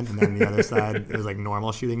 20%, and then the other side it was like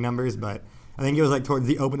normal shooting numbers. But I think it was like towards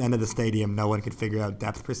the open end of the stadium, no one could figure out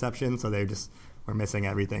depth perception, so they just were missing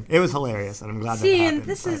everything. It was hilarious, and I'm glad that happened. And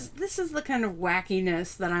this is the kind of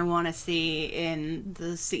wackiness that I want to see in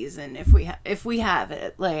the season if we have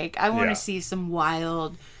it. Like I want to see some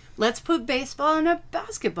wild. Let's put baseball in a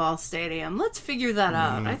basketball stadium. Let's figure that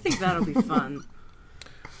out. I think that'll be fun.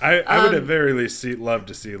 I would at very least love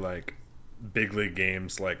to see like big league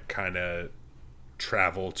games like kind of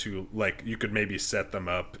travel to, like, you could maybe set them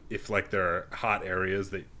up if like there are hot areas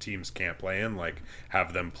that teams can't play in, like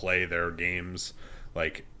have them play their games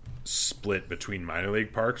like split between minor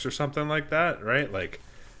league parks or something like that, right? Like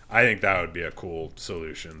I think that would be a cool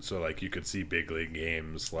solution. So like you could see big league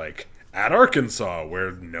games like at Arkansas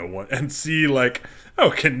where no one, and see like,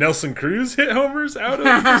 oh, can Nelson Cruz hit homers out of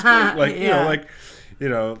this place? Like you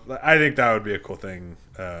know, I think that would be a cool thing.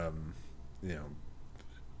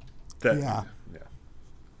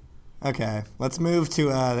 Okay, let's move to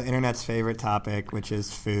the internet's favorite topic, which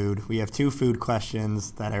is food. We have two food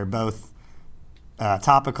questions that are both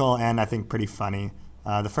topical and I think pretty funny.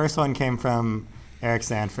 The first one came from Eric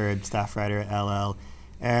Sanford, staff writer at LL.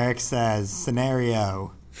 Eric says,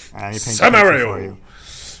 scenario. Scenario. For you.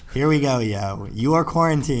 Here we go, yo. You are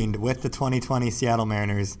quarantined with the 2020 Seattle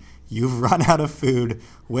Mariners. You've run out of food.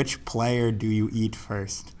 Which player do you eat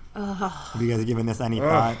first? Have you guys given this any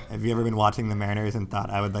thought? Have you ever been watching the Mariners and thought,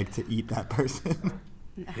 I would like to eat that person?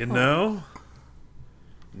 You know?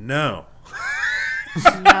 No.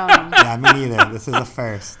 Yeah, me neither. This is a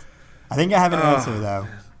first. I think I have an answer, though.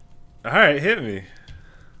 All right, hit me.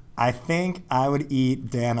 I think I would eat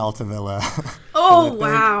Dan Altavilla. Oh,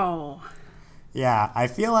 wow. Yeah, I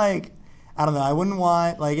feel like, I don't know, I wouldn't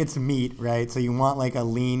want, like, it's meat, right? So you want, like, a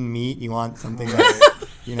lean meat. You want something that's,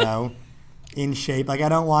 you know, in shape. Like, I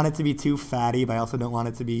don't want it to be too fatty, but I also don't want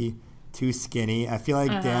it to be too skinny. I feel like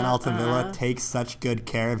Dan Altavilla takes such good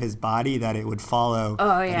care of his body that it would follow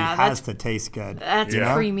that he has to taste good. That's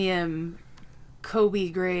premium Kobe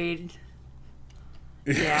grade.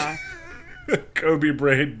 Yeah. Kobe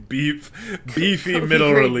braid beefy Kobe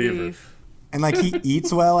middle reliever. Beef. And like he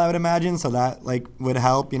eats well, I would imagine, so that like would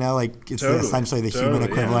help, you know, like it's essentially the human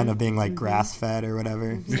equivalent of being like grass fed or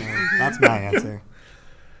whatever. So that's my answer.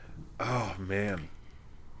 Oh man.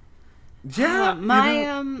 Yeah,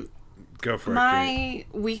 go for it. My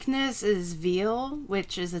weakness is veal,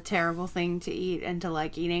 which is a terrible thing to eat and to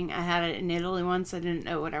like eating. I had it in Italy once. I didn't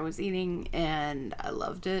know what I was eating, and I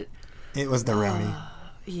loved it. It was the Roni.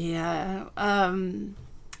 Yeah.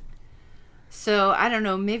 So I don't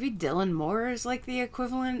know. Maybe Dylan Moore is like the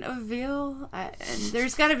equivalent of veal. And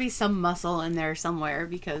there's got to be some muscle in there somewhere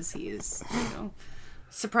because he's, you know,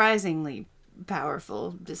 surprisingly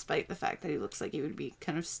powerful, despite the fact that he looks like he would be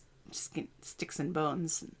kind of sticks and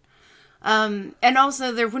bones. And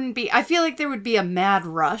also there wouldn't be, I feel like there would be a mad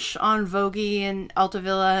rush on Vogie and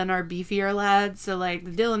Altavilla and our beefier lads. So like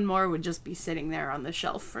the Dylan Moore would just be sitting there on the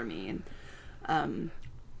shelf for me. And,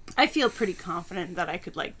 I feel pretty confident that I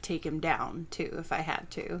could like take him down too if I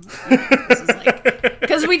had to.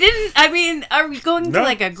 Because we didn't. I mean, are we going to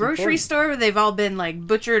like a grocery store where they've all been like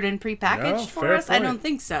butchered and prepackaged for us? Point. I don't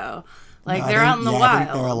think so. Like they're out in the wild. I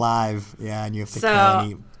think they're alive. Yeah, and you have to kill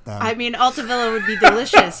and eat them. I mean, Altavilla would be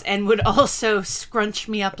delicious and would also scrunch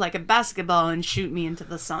me up like a basketball and shoot me into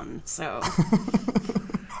the sun. So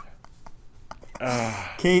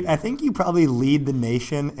Kate, I think you probably lead the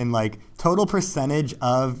nation in like total percentage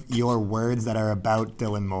of your words that are about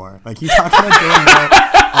Dylan Moore. Like you talk about Dylan Moore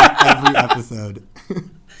on every episode.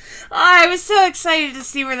 I was so excited to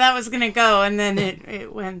see where that was going to go, and then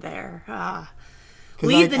it went there.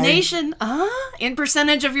 Lead the nation, in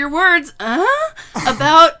percentage of your words,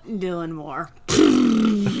 about Dylan Moore.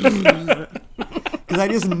 Because I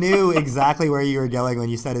just knew exactly where you were going when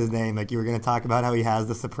you said his name. Like you were going to talk about how he has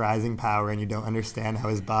the surprising power, and you don't understand how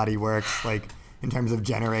his body works, like in terms of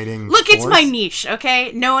generating. Look, force. it's my niche,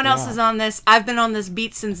 okay? No one else is on this. I've been on this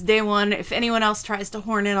beat since day one. If anyone else tries to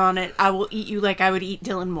horn in on it, I will eat you like I would eat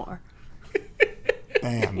Dylan Moore.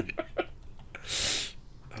 Bam.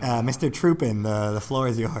 Mr. Troopin, the floor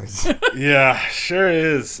is yours. Yeah, sure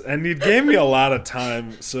is. And you gave me a lot of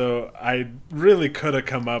time, so I really could have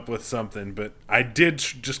come up with something, but I did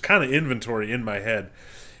just kind of inventory in my head.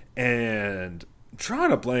 And I'm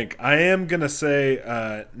drawing a blank. I am going to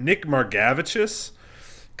say Nick Margavicius,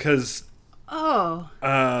 because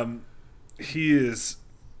he is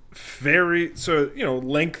very,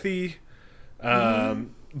 lengthy,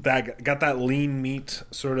 that got that lean meat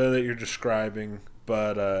sort of that you're describing,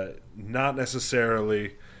 but not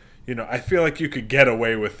necessarily, I feel like you could get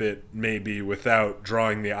away with it maybe without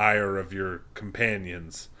drawing the ire of your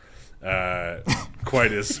companions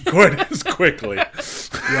quite as quickly.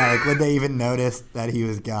 Yeah, like would they even notice that he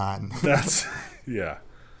was gone? That's, yeah.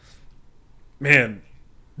 Man.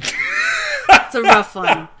 It's a rough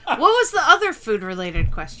one. What was the other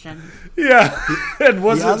food-related question? Yeah. And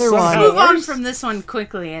was The it other somehow one- Move on worse? from this one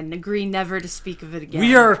quickly and agree never to speak of it again.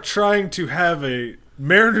 We are trying to have a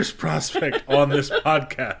Mariners prospect on this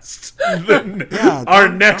podcast. Our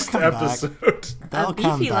next come back. episode. They'll a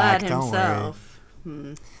come beefy back, lad don't worry.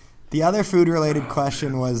 himself. The other food-related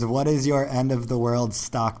question was, what is your end-of-the-world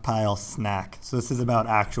stockpile snack? So this is about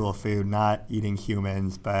actual food, not eating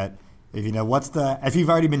humans, but if if you've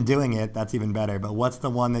already been doing it, that's even better, but what's the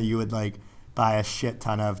one that you would like buy a shit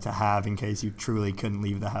ton of to have in case you truly couldn't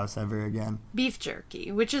leave the house ever again? Beef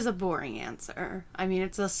jerky, which is a boring answer. I mean,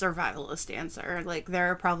 it's a survivalist answer. Like,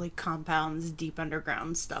 there are probably compounds deep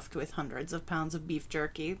underground stuffed with hundreds of pounds of beef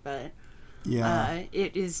jerky, but Yeah.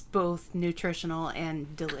 it is both nutritional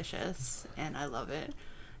and delicious, and I love it.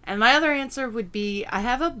 And my other answer would be, I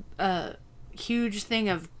have a huge thing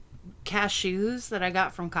of cashews that I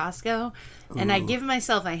got from Costco, and I give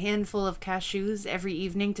myself a handful of cashews every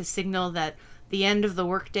evening to signal that the end of the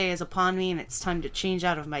workday is upon me and it's time to change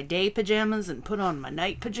out of my day pajamas and put on my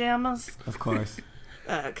night pajamas, Of course.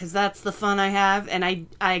 because that's the fun I have, and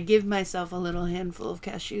I give myself a little handful of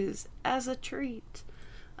cashews as a treat,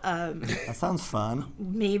 That sounds fun.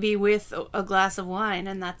 maybe with a glass of wine,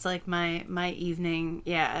 and that's like my evening.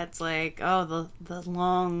 Yeah, it's like, oh, the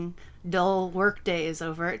long dull work day is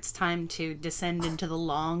over, it's time to descend into the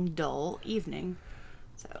long dull evening.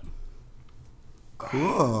 So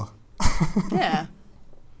Cool. yeah.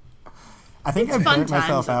 I think It's I've fun burnt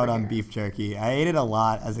myself times out over on here. beef jerky. I ate it a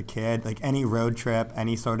lot as a kid. Like any road trip,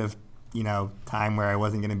 any sort of, time where I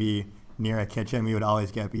wasn't going to be near a kitchen, we would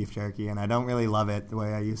always get beef jerky, and I don't really love it the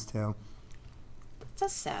way I used to. It's a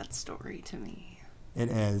sad story to me. It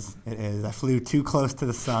is. It is. I flew too close to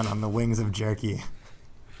the sun on the wings of jerky.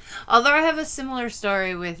 Although I have a similar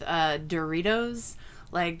story with Doritos.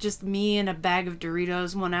 Like, just me and a bag of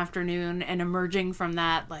Doritos one afternoon, and emerging from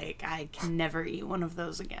that, like, I can never eat one of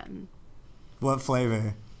those again. What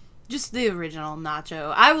flavor? Just the original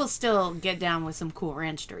nacho. I will still get down with some Cool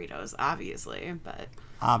Ranch Doritos, obviously, but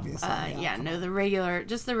Obviously. the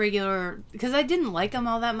regular, because I didn't like them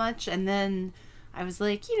all that much, and then I was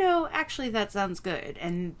like, actually that sounds good,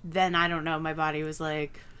 and then, I don't know, my body was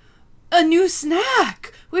like, a new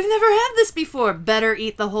snack! We've never had this before! Better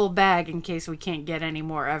eat the whole bag in case we can't get any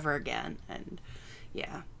more ever again. And,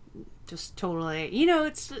 yeah, just totally,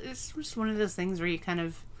 it's just one of those things where you kind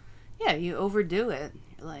of, you overdo it.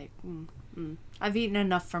 You're like, I've eaten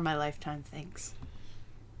enough for my lifetime, thanks.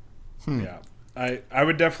 Yeah. I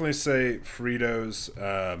would definitely say Fritos,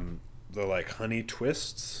 the like honey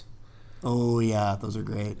twists, Oh, yeah. Those are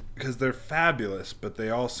great. because they're fabulous, but they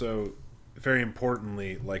also, very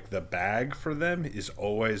importantly, like the bag for them is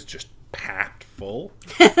always just packed full.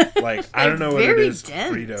 Like I don't know what it very is,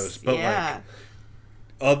 dense, Fritos, but yeah.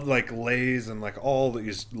 like Lay's and like all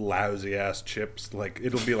these lousy ass chips, like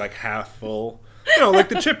it'll be like half full. Like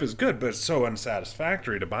the chip is good, but it's so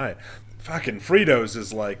unsatisfactory to buy it. Fucking Fritos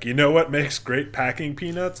is like, you know what makes great packing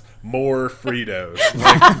peanuts? More Fritos.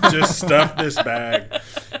 Like, just stuff this bag,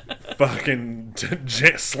 fucking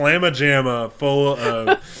slamma jamma full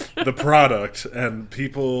of the product, and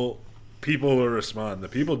people people will respond. The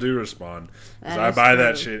people do respond. 'Cause That I is buy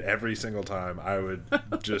that true. shit every single time. I would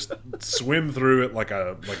just swim through it like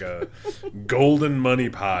a golden money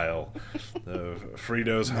pile of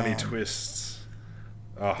Fritos Honey Man. Twists.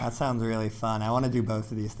 That sounds really fun. I want to do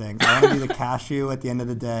both of these things. I want to do the cashew at the end of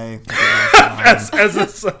the day.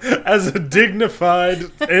 As a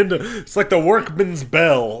dignified end, it's like the workman's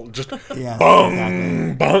bell, just Yes, bong,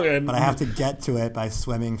 exactly. bong, and But I have to get to it by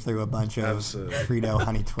swimming through a bunch of Absolutely. Frito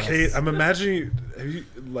Honey Twists. Kate, I'm imagining you,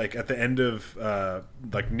 like at the end of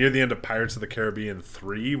like near the end of Pirates of the Caribbean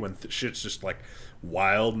 3 when shit's just like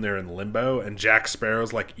wild and they're in limbo and Jack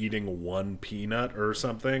Sparrow's like eating one peanut or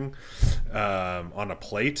something on a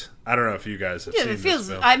plate. I don't know if you guys have Yeah, seen it feels.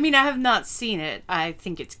 this film. I mean, I have not seen it. I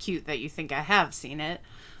think it's cute that you think I have seen it.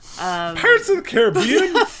 Pirates of the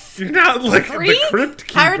Caribbean? You're not like Three? the Crypt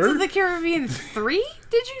Keeper? Pirates of the Caribbean 3?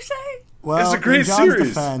 Did you say? Well, It's a great in John's series.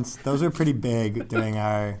 defense, those were pretty big during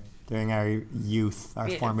our youth, our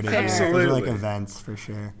Yeah, formative fair. years. Those were like Absolutely. events for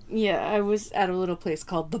sure. Yeah, I was at a little place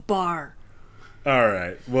called The Bar. All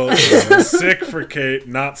right. Well, sick for Kate,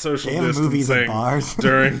 not social They have movies at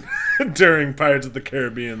distancing bars. during Pirates of the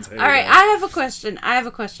Caribbean's heyday. All right, I have a question. I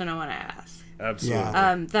want to ask. Absolutely.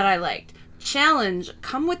 Yeah. That I liked. Challenge: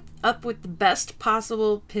 come up with the best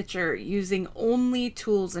possible picture using only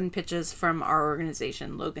tools and pitches from our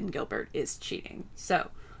organization. Logan Gilbert is cheating. So,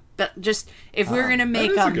 but just if we're gonna make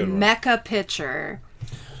is a a good one. mecha picture,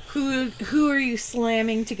 who are you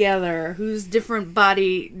slamming together? Whose different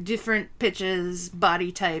pitches,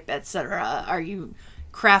 body type, etc. are you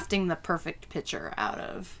crafting the perfect picture out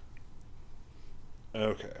of?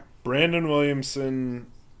 Okay. Brandon Williamson,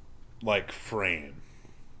 like, frame.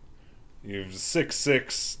 You have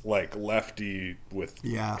 6'6", like, lefty with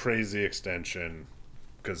Yeah. crazy extension.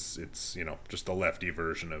 Because it's, just the lefty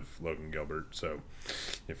version of Logan Gilbert. So,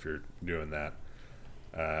 if you're doing that.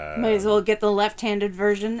 Might as well get the left-handed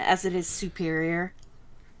version, as it is superior.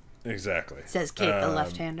 Exactly. Says Kate, the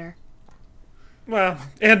left-hander. Well,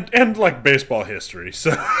 and like baseball history.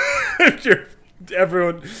 So, if you're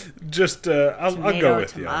everyone, just I'll go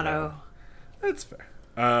with you. On that Tomato. one. That's fair.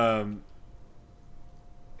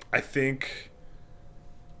 I think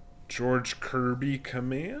George Kirby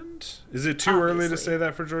Command. Is it too early to Obviously. say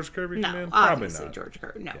that for George Kirby No, Command? obviously not. George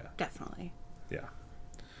Kirby. No, Yeah. definitely. Yeah.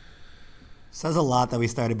 Says a lot that we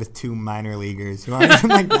started with 2 minor leaguers who aren't even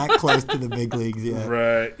like that close to the big leagues yet.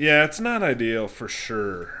 Right. Yeah, it's not ideal for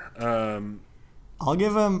sure. I'll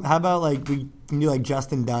give him. How about like we can do like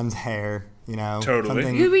Justin Dunn's hair? Totally.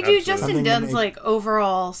 something- Could we do Absolutely. Justin Something to Dunn's make- like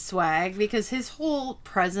overall swag, because his whole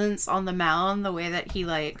presence on the mound, the way that he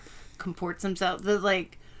like comports himself, the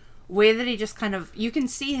like way that he just kind of, you can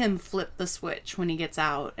see him flip the switch when he gets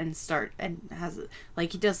out and start and has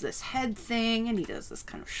like, he does this head thing and he does this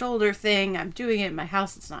kind of shoulder thing. I'm doing it in my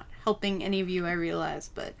house. It's not helping any of you, I realize,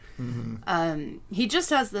 but he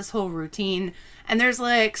just has this whole routine. And there's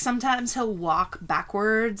like, sometimes he'll walk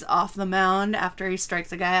backwards off the mound after he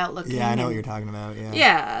strikes a guy out looking. Yeah, I know what and- you're talking about. Yeah.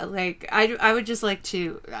 Yeah, like I would just like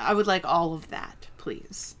to. I would like all of that,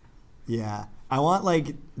 please. Yeah. I want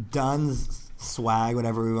like Dunn's swag,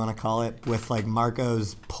 whatever we want to call it, with like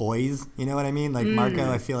Marco's poise. You know what I mean? Like Marco,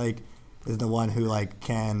 I feel like is the one who like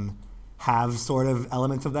can have sort of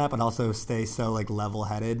elements of that, but also stay so like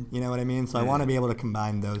level-headed. You know what I mean? So I want to be able to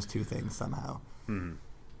combine those two things somehow.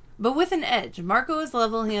 But with an edge. Marco is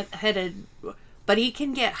level-headed, but he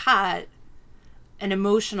can get hot and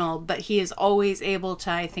emotional. But he is always able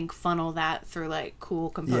to, I think, funnel that through like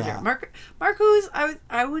cool composure. Yeah. Marco is,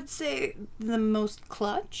 I would say, the most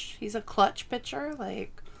clutch. He's a clutch pitcher.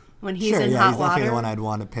 Like when he's Sure, in yeah, hot he's definitely water. the one I'd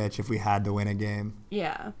want to pitch if we had to win a game.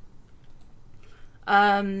 Yeah.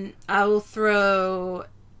 I will throw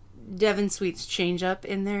Devin Sweet's changeup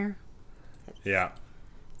in there. Yeah.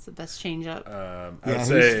 It's the best changeup. I Yeah, would whose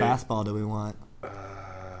say fastball do we want?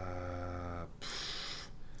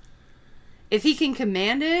 If he can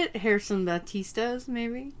command it, Harrison Bautista's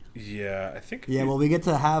maybe. yeah, I think. Yeah, well, we get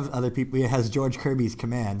to have other people. It has George Kirby's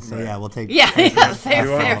command, so Right. yeah, we'll take. Yeah, yeah, fair,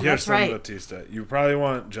 you want fair. here's That's some right. Bautista. You probably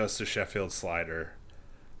want Justice Sheffield slider.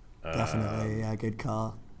 Definitely, yeah, good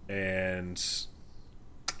call. And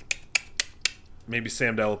maybe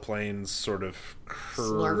Sam Delaplane's sort of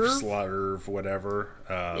curve, slurve, whatever.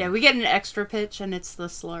 Yeah, we get an extra pitch, and it's the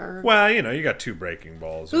slur. Well, you got 2 breaking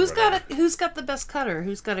balls. or Who's whatever. got the best cutter?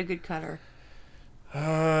 Who's got a good cutter? Who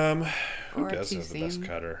Or a does have the best two-seam?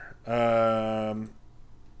 cutter?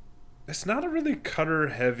 It's not a really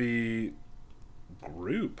cutter-heavy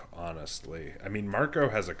group, honestly. I mean, Marco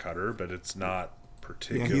has a cutter, but it's not Yeah,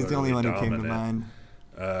 particularly he's the only one who came to dominant.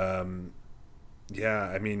 mind. Yeah,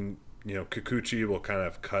 I mean, Kikuchi will kind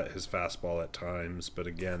of cut his fastball at times, but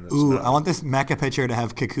again, that's Ooh, not, I want this mecha pitcher to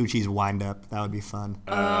have Kikuchi's wind-up. That would be fun.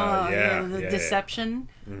 The deception,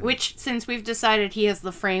 which since we've decided he has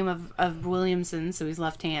the frame of Williamson, so he's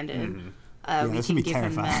left-handed. We this can would be give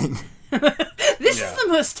him terrifying. that. This is the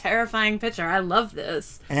most terrifying pitcher. I love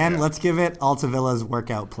this. And let's give it Altavilla's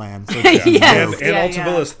workout plan. So Yes. and Yeah,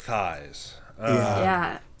 Altavilla's thighs.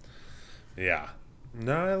 yeah. Yeah.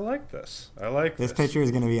 No, I like this. I like This pitcher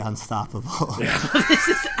is going to be unstoppable. This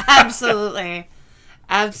is absolutely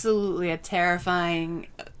a terrifying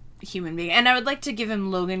human being. And I would like to give him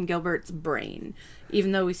Logan Gilbert's brain,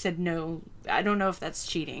 even though we said no. I don't know if that's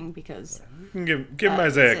cheating because You can give him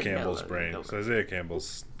Isaiah said no, Campbell's Logan brain, Gilbert. because Isaiah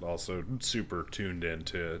Campbell's also super tuned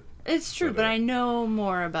into it. it's true. So But that- I know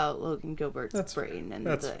more about Logan Gilbert's That's brain and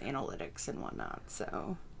that's the analytics and whatnot.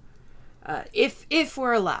 So, if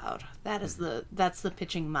we're allowed, that's the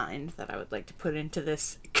pitching mind that I would like to put into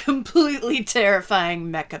this completely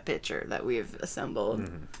terrifying mecha pitcher that we've assembled.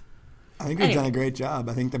 I think we've done a great job.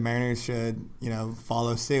 I think the Mariners should,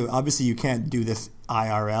 follow suit. Obviously, you can't do this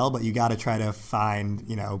IRL, but you got to try to find,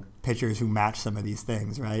 pitchers who match some of these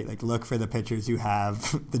things, right? Like, look for the pitchers who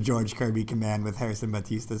have the George Kirby command with Harrison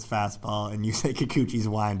Batista's fastball and Yusei Kikuchi's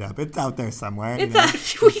windup. It's out there somewhere. It's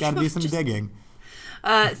Got to do some digging.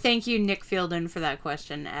 Thank you, Nick Fielden, for that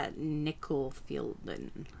question at Nickel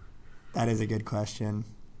Fielden. That is a good question.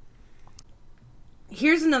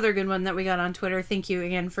 Here's another good one that we got on Twitter. Thank you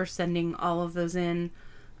again for sending all of those in.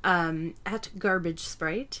 At Garbage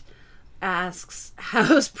Sprite asks,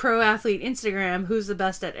 how's Pro Athlete Instagram? Who's the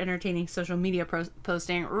best at entertaining social media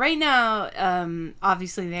posting? Right now,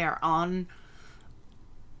 obviously they are on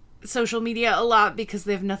social media a lot because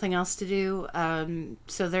they have nothing else to do.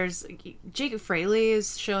 So there's Jacob Fraley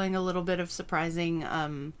is showing a little bit of surprising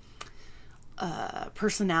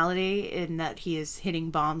personality in that he is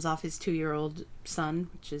hitting bombs off his 2-year-old son,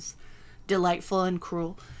 which is delightful and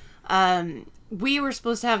cruel. We were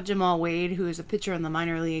supposed to have Jamal Wade, who is a pitcher in the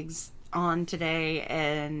minor leagues, on today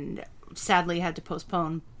and sadly had to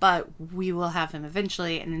postpone, but we will have him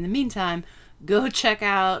eventually. And in the meantime, go check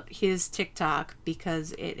out his TikTok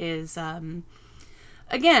because it is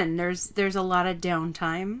again, there's a lot of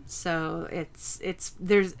downtime, so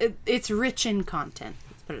it's rich in content.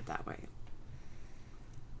 Let's put it that way.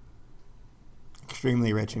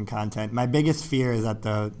 Extremely rich in content. My biggest fear is that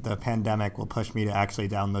the pandemic will push me to actually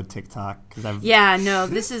download TikTok because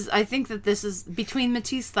I think that this is between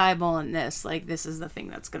Matisse Thybulle and this is the thing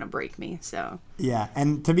that's gonna break me. So yeah,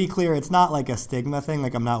 and to be clear, it's not like a stigma thing.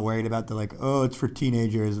 Like, I'm not worried about it's for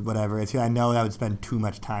teenagers, whatever. It's I know I would spend too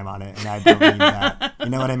much time on it, and I don't need that. You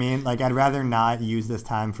know what I mean? Like, I'd rather not use this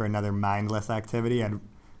time for another mindless activity. I'd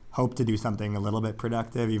hope to do something a little bit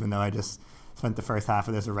productive, even though I just spent the first half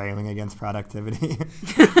of this railing against productivity.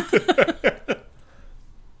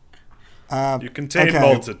 You contain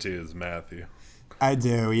multitudes, Matthew. I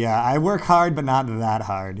do, yeah. I work hard, but not that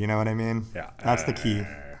hard. You know what I mean? Yeah. That's the key.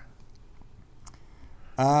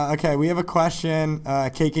 Okay, we have a question.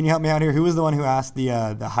 Kate, can you help me out here? Who was the one who asked the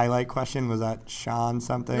highlight question? Was that Sean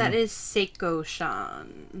something? that is Seiko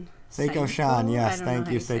Sean. Seiko Sean, yes. I don't know Thank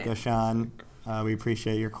how you, say Seiko it. Sean. We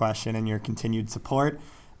appreciate your question and your continued support.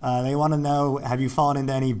 They want to know, have you fallen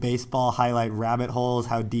into any baseball highlight rabbit holes,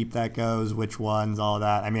 how deep that goes, which ones, all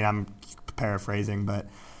that. I mean, I'm paraphrasing, but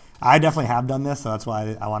I definitely have done this, so that's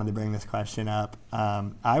why I wanted to bring this question up.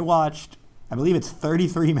 I watched, I believe it's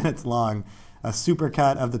 33 minutes long, a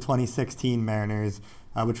supercut of the 2016 Mariners,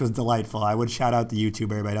 which was delightful. I would shout out the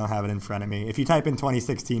YouTuber, but I don't have it in front of me. If you type in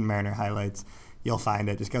 2016 Mariner highlights, you'll find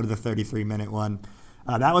it. Just go to the 33-minute one.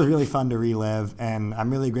 That was really fun to relive, and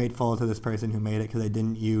I'm really grateful to this person who made it because they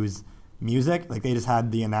didn't use music. Like, they just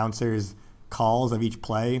had the announcers' calls of each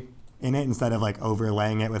play in it instead of,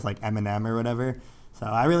 overlaying it with, Eminem or whatever. So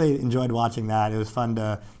I really enjoyed watching that. It was fun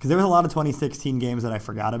because there was a lot of 2016 games that I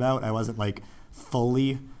forgot about. I wasn't,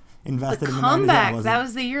 fully invested in the Mariners. Comeback. That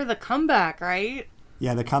was the year of the comeback, right?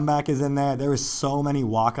 Yeah, the comeback is in there. There was so many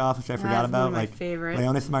walk-offs, which I forgot That's about. one of my favorite.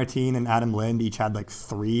 Leonis Martin and Adam Lind each had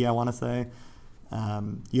 3, I want to say.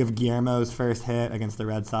 You have Guillermo's first hit against the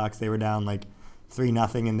Red Sox. They were down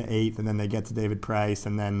 3-0 in the 8th, and then they get to David Price,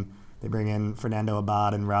 and then they bring in Fernando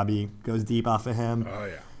Abad, and Robbie goes deep off of him. Oh,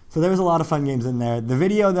 yeah. So there was a lot of fun games in there. The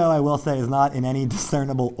video, though, I will say, is not in any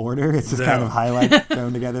discernible order. It's just kind of highlights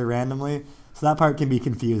thrown together randomly. So that part can be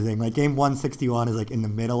confusing. Game 161 is in the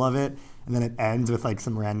middle of it, and then it ends with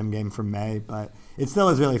some random game from May. But it still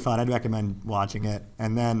is really fun. I'd recommend watching it.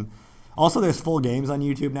 And then also there's full games on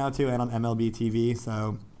YouTube now, too, and on MLB TV.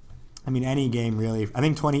 So, I mean, any game really. I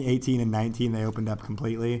think 2018 and 19 they opened up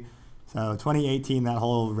completely. So 2018, that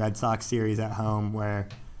whole Red Sox series at home where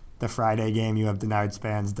the Friday game you have Denard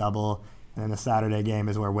Span's double, and then the Saturday game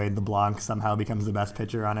is where Wade LeBlanc somehow becomes the best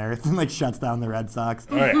pitcher on earth and like shuts down the Red Sox.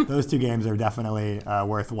 Oh, yeah. Those two games are definitely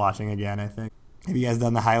worth watching again, I think. Have you guys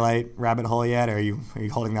done the highlight rabbit hole yet, or are you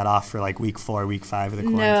holding that off for like week 4, week 5 of the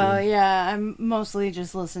quarantine? No, yeah, I'm mostly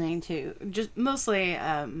just listening to, mostly,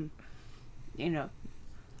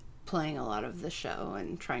 playing a lot of the show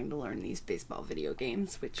and trying to learn these baseball video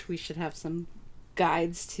games, which we should have some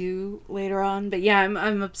guides to later on. But yeah,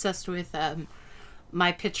 I'm obsessed with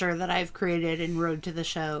my pitcher that I've created in Road to the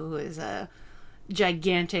Show, who is a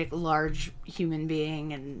gigantic, large human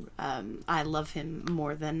being, and I love him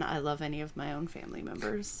more than I love any of my own family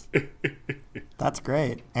members. That's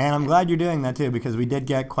great. And I'm glad you're doing that too, because we did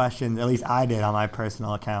get questions, at least I did on my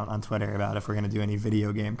personal account on Twitter, about if we're going to do any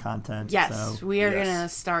video game content. Yes, so. we are Yes. going to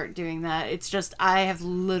start doing that. It's just I have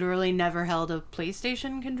literally never held a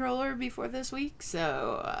PlayStation controller before this week,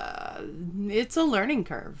 so it's a learning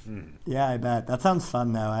curve. Yeah, I bet. That sounds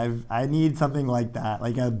fun though. I need something like that,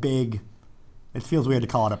 like a big, it feels weird to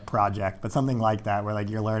call it a project, but something like that where like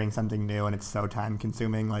you're learning something new and it's so time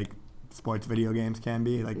consuming like sports video games can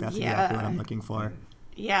be. Like that's exactly what I'm looking for.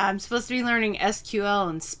 Yeah, I'm supposed to be learning SQL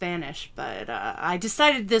and Spanish, but I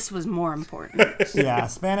decided this was more important. Yeah,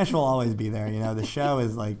 Spanish will always be there. The show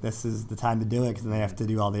is like, this is the time to do it because then they have to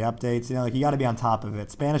do all the updates. Like you got to be on top of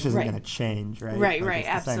it. Spanish isn't Right. going to change, right? Right, Like, right,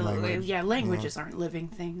 it's the same absolutely. language. Yeah, languages aren't living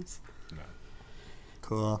things.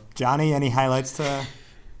 Cool. Johnny, any highlights to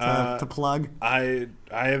plug? I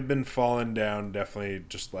have been falling down definitely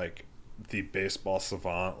just like the Baseball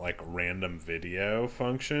Savant like random video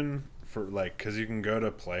function for like, because you can go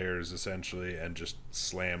to players essentially and just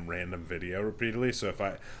slam random video repeatedly. So if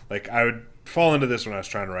I would fall into this when I was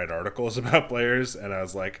trying to write articles about players, and I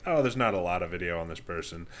was like, oh, there's not a lot of video on this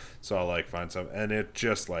person, so I'll like find some, and it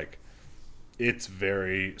just like, it's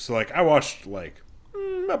very, so like I watched like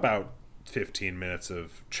about 15 minutes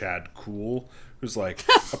of Chad Kuhl, who's like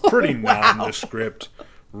a pretty nondescript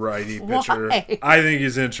righty pitcher. Why? I think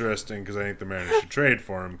he's interesting because I think the Mariners should trade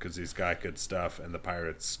for him because he's got good stuff, and the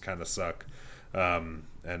Pirates kind of suck and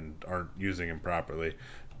aren't using him properly.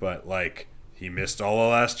 But like, he missed all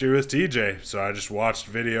of last year with TJ, so I just watched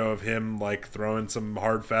video of him like throwing some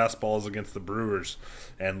hard fastballs against the Brewers,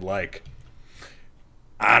 and like,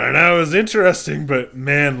 I don't know, it was interesting, but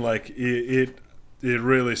man, like it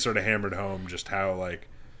really sort of hammered home just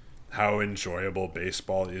how enjoyable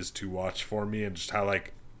baseball is to watch for me, and just how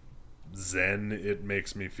like zen it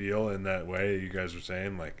makes me feel in that way you guys were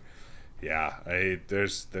saying. Like, yeah,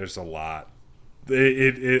 there's a lot.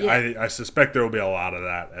 I suspect there will be a lot of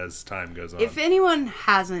that as time goes on. If anyone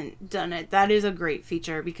hasn't done it, that is a great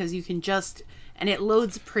feature because you can just, and it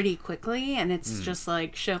loads pretty quickly, and it's just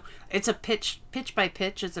like it's a pitch by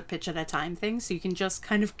pitch, it's a pitch at a time thing, so you can just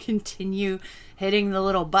kind of continue hitting the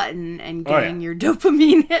little button and getting your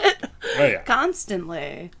dopamine hit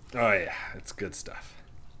constantly. Oh yeah, it's good stuff.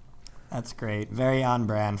 That's great. Very on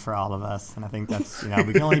brand for all of us. And I think that's,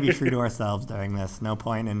 we can only be true to ourselves during this. No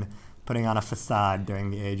point in putting on a facade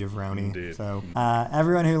during the age of Roni. Indeed. So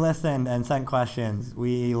everyone who listened and sent questions,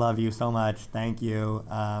 we love you so much. Thank you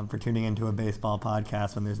for tuning into a baseball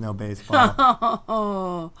podcast when there's no baseball.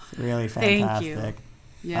 Oh, It's really thank fantastic.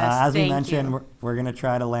 you. Yes, As we thank mentioned, you. we're going to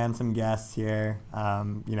try to land some guests here.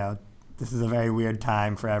 This is a very weird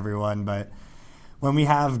time for everyone, but when we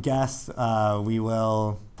have guests, we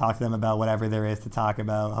will talk to them about whatever there is to talk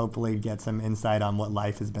about, hopefully get some insight on what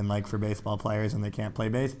life has been like for baseball players when they can't play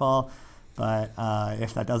baseball. But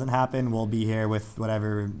if that doesn't happen, we'll be here with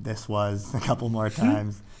whatever this was a couple more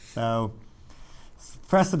times. So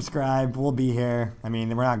press subscribe. We'll be here. I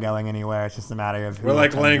mean, we're not going anywhere. It's just a matter of who We're will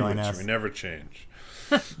like come join language. us. We never change.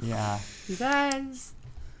 Yeah. You guys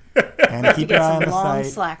And keep your get eye some on the long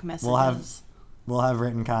site. Slack messages. We'll have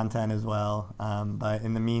written content as well. But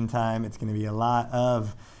in the meantime, it's going to be a lot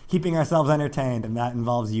of keeping ourselves entertained, and that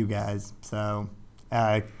involves you guys. So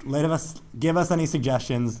give us any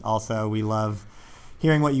suggestions. Also, we love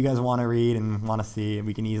hearing what you guys want to read and want to see.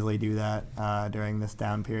 We can easily do that during this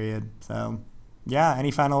down period. So, yeah,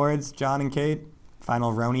 any final words, John and Kate?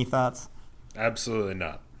 Final Roni thoughts? Absolutely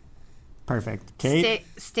not. Perfect. Kate?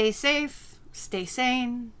 Stay safe, stay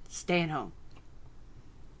sane, stay at home.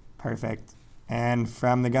 Perfect. And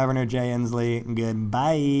from the Governor Jay Inslee,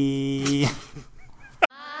 goodbye.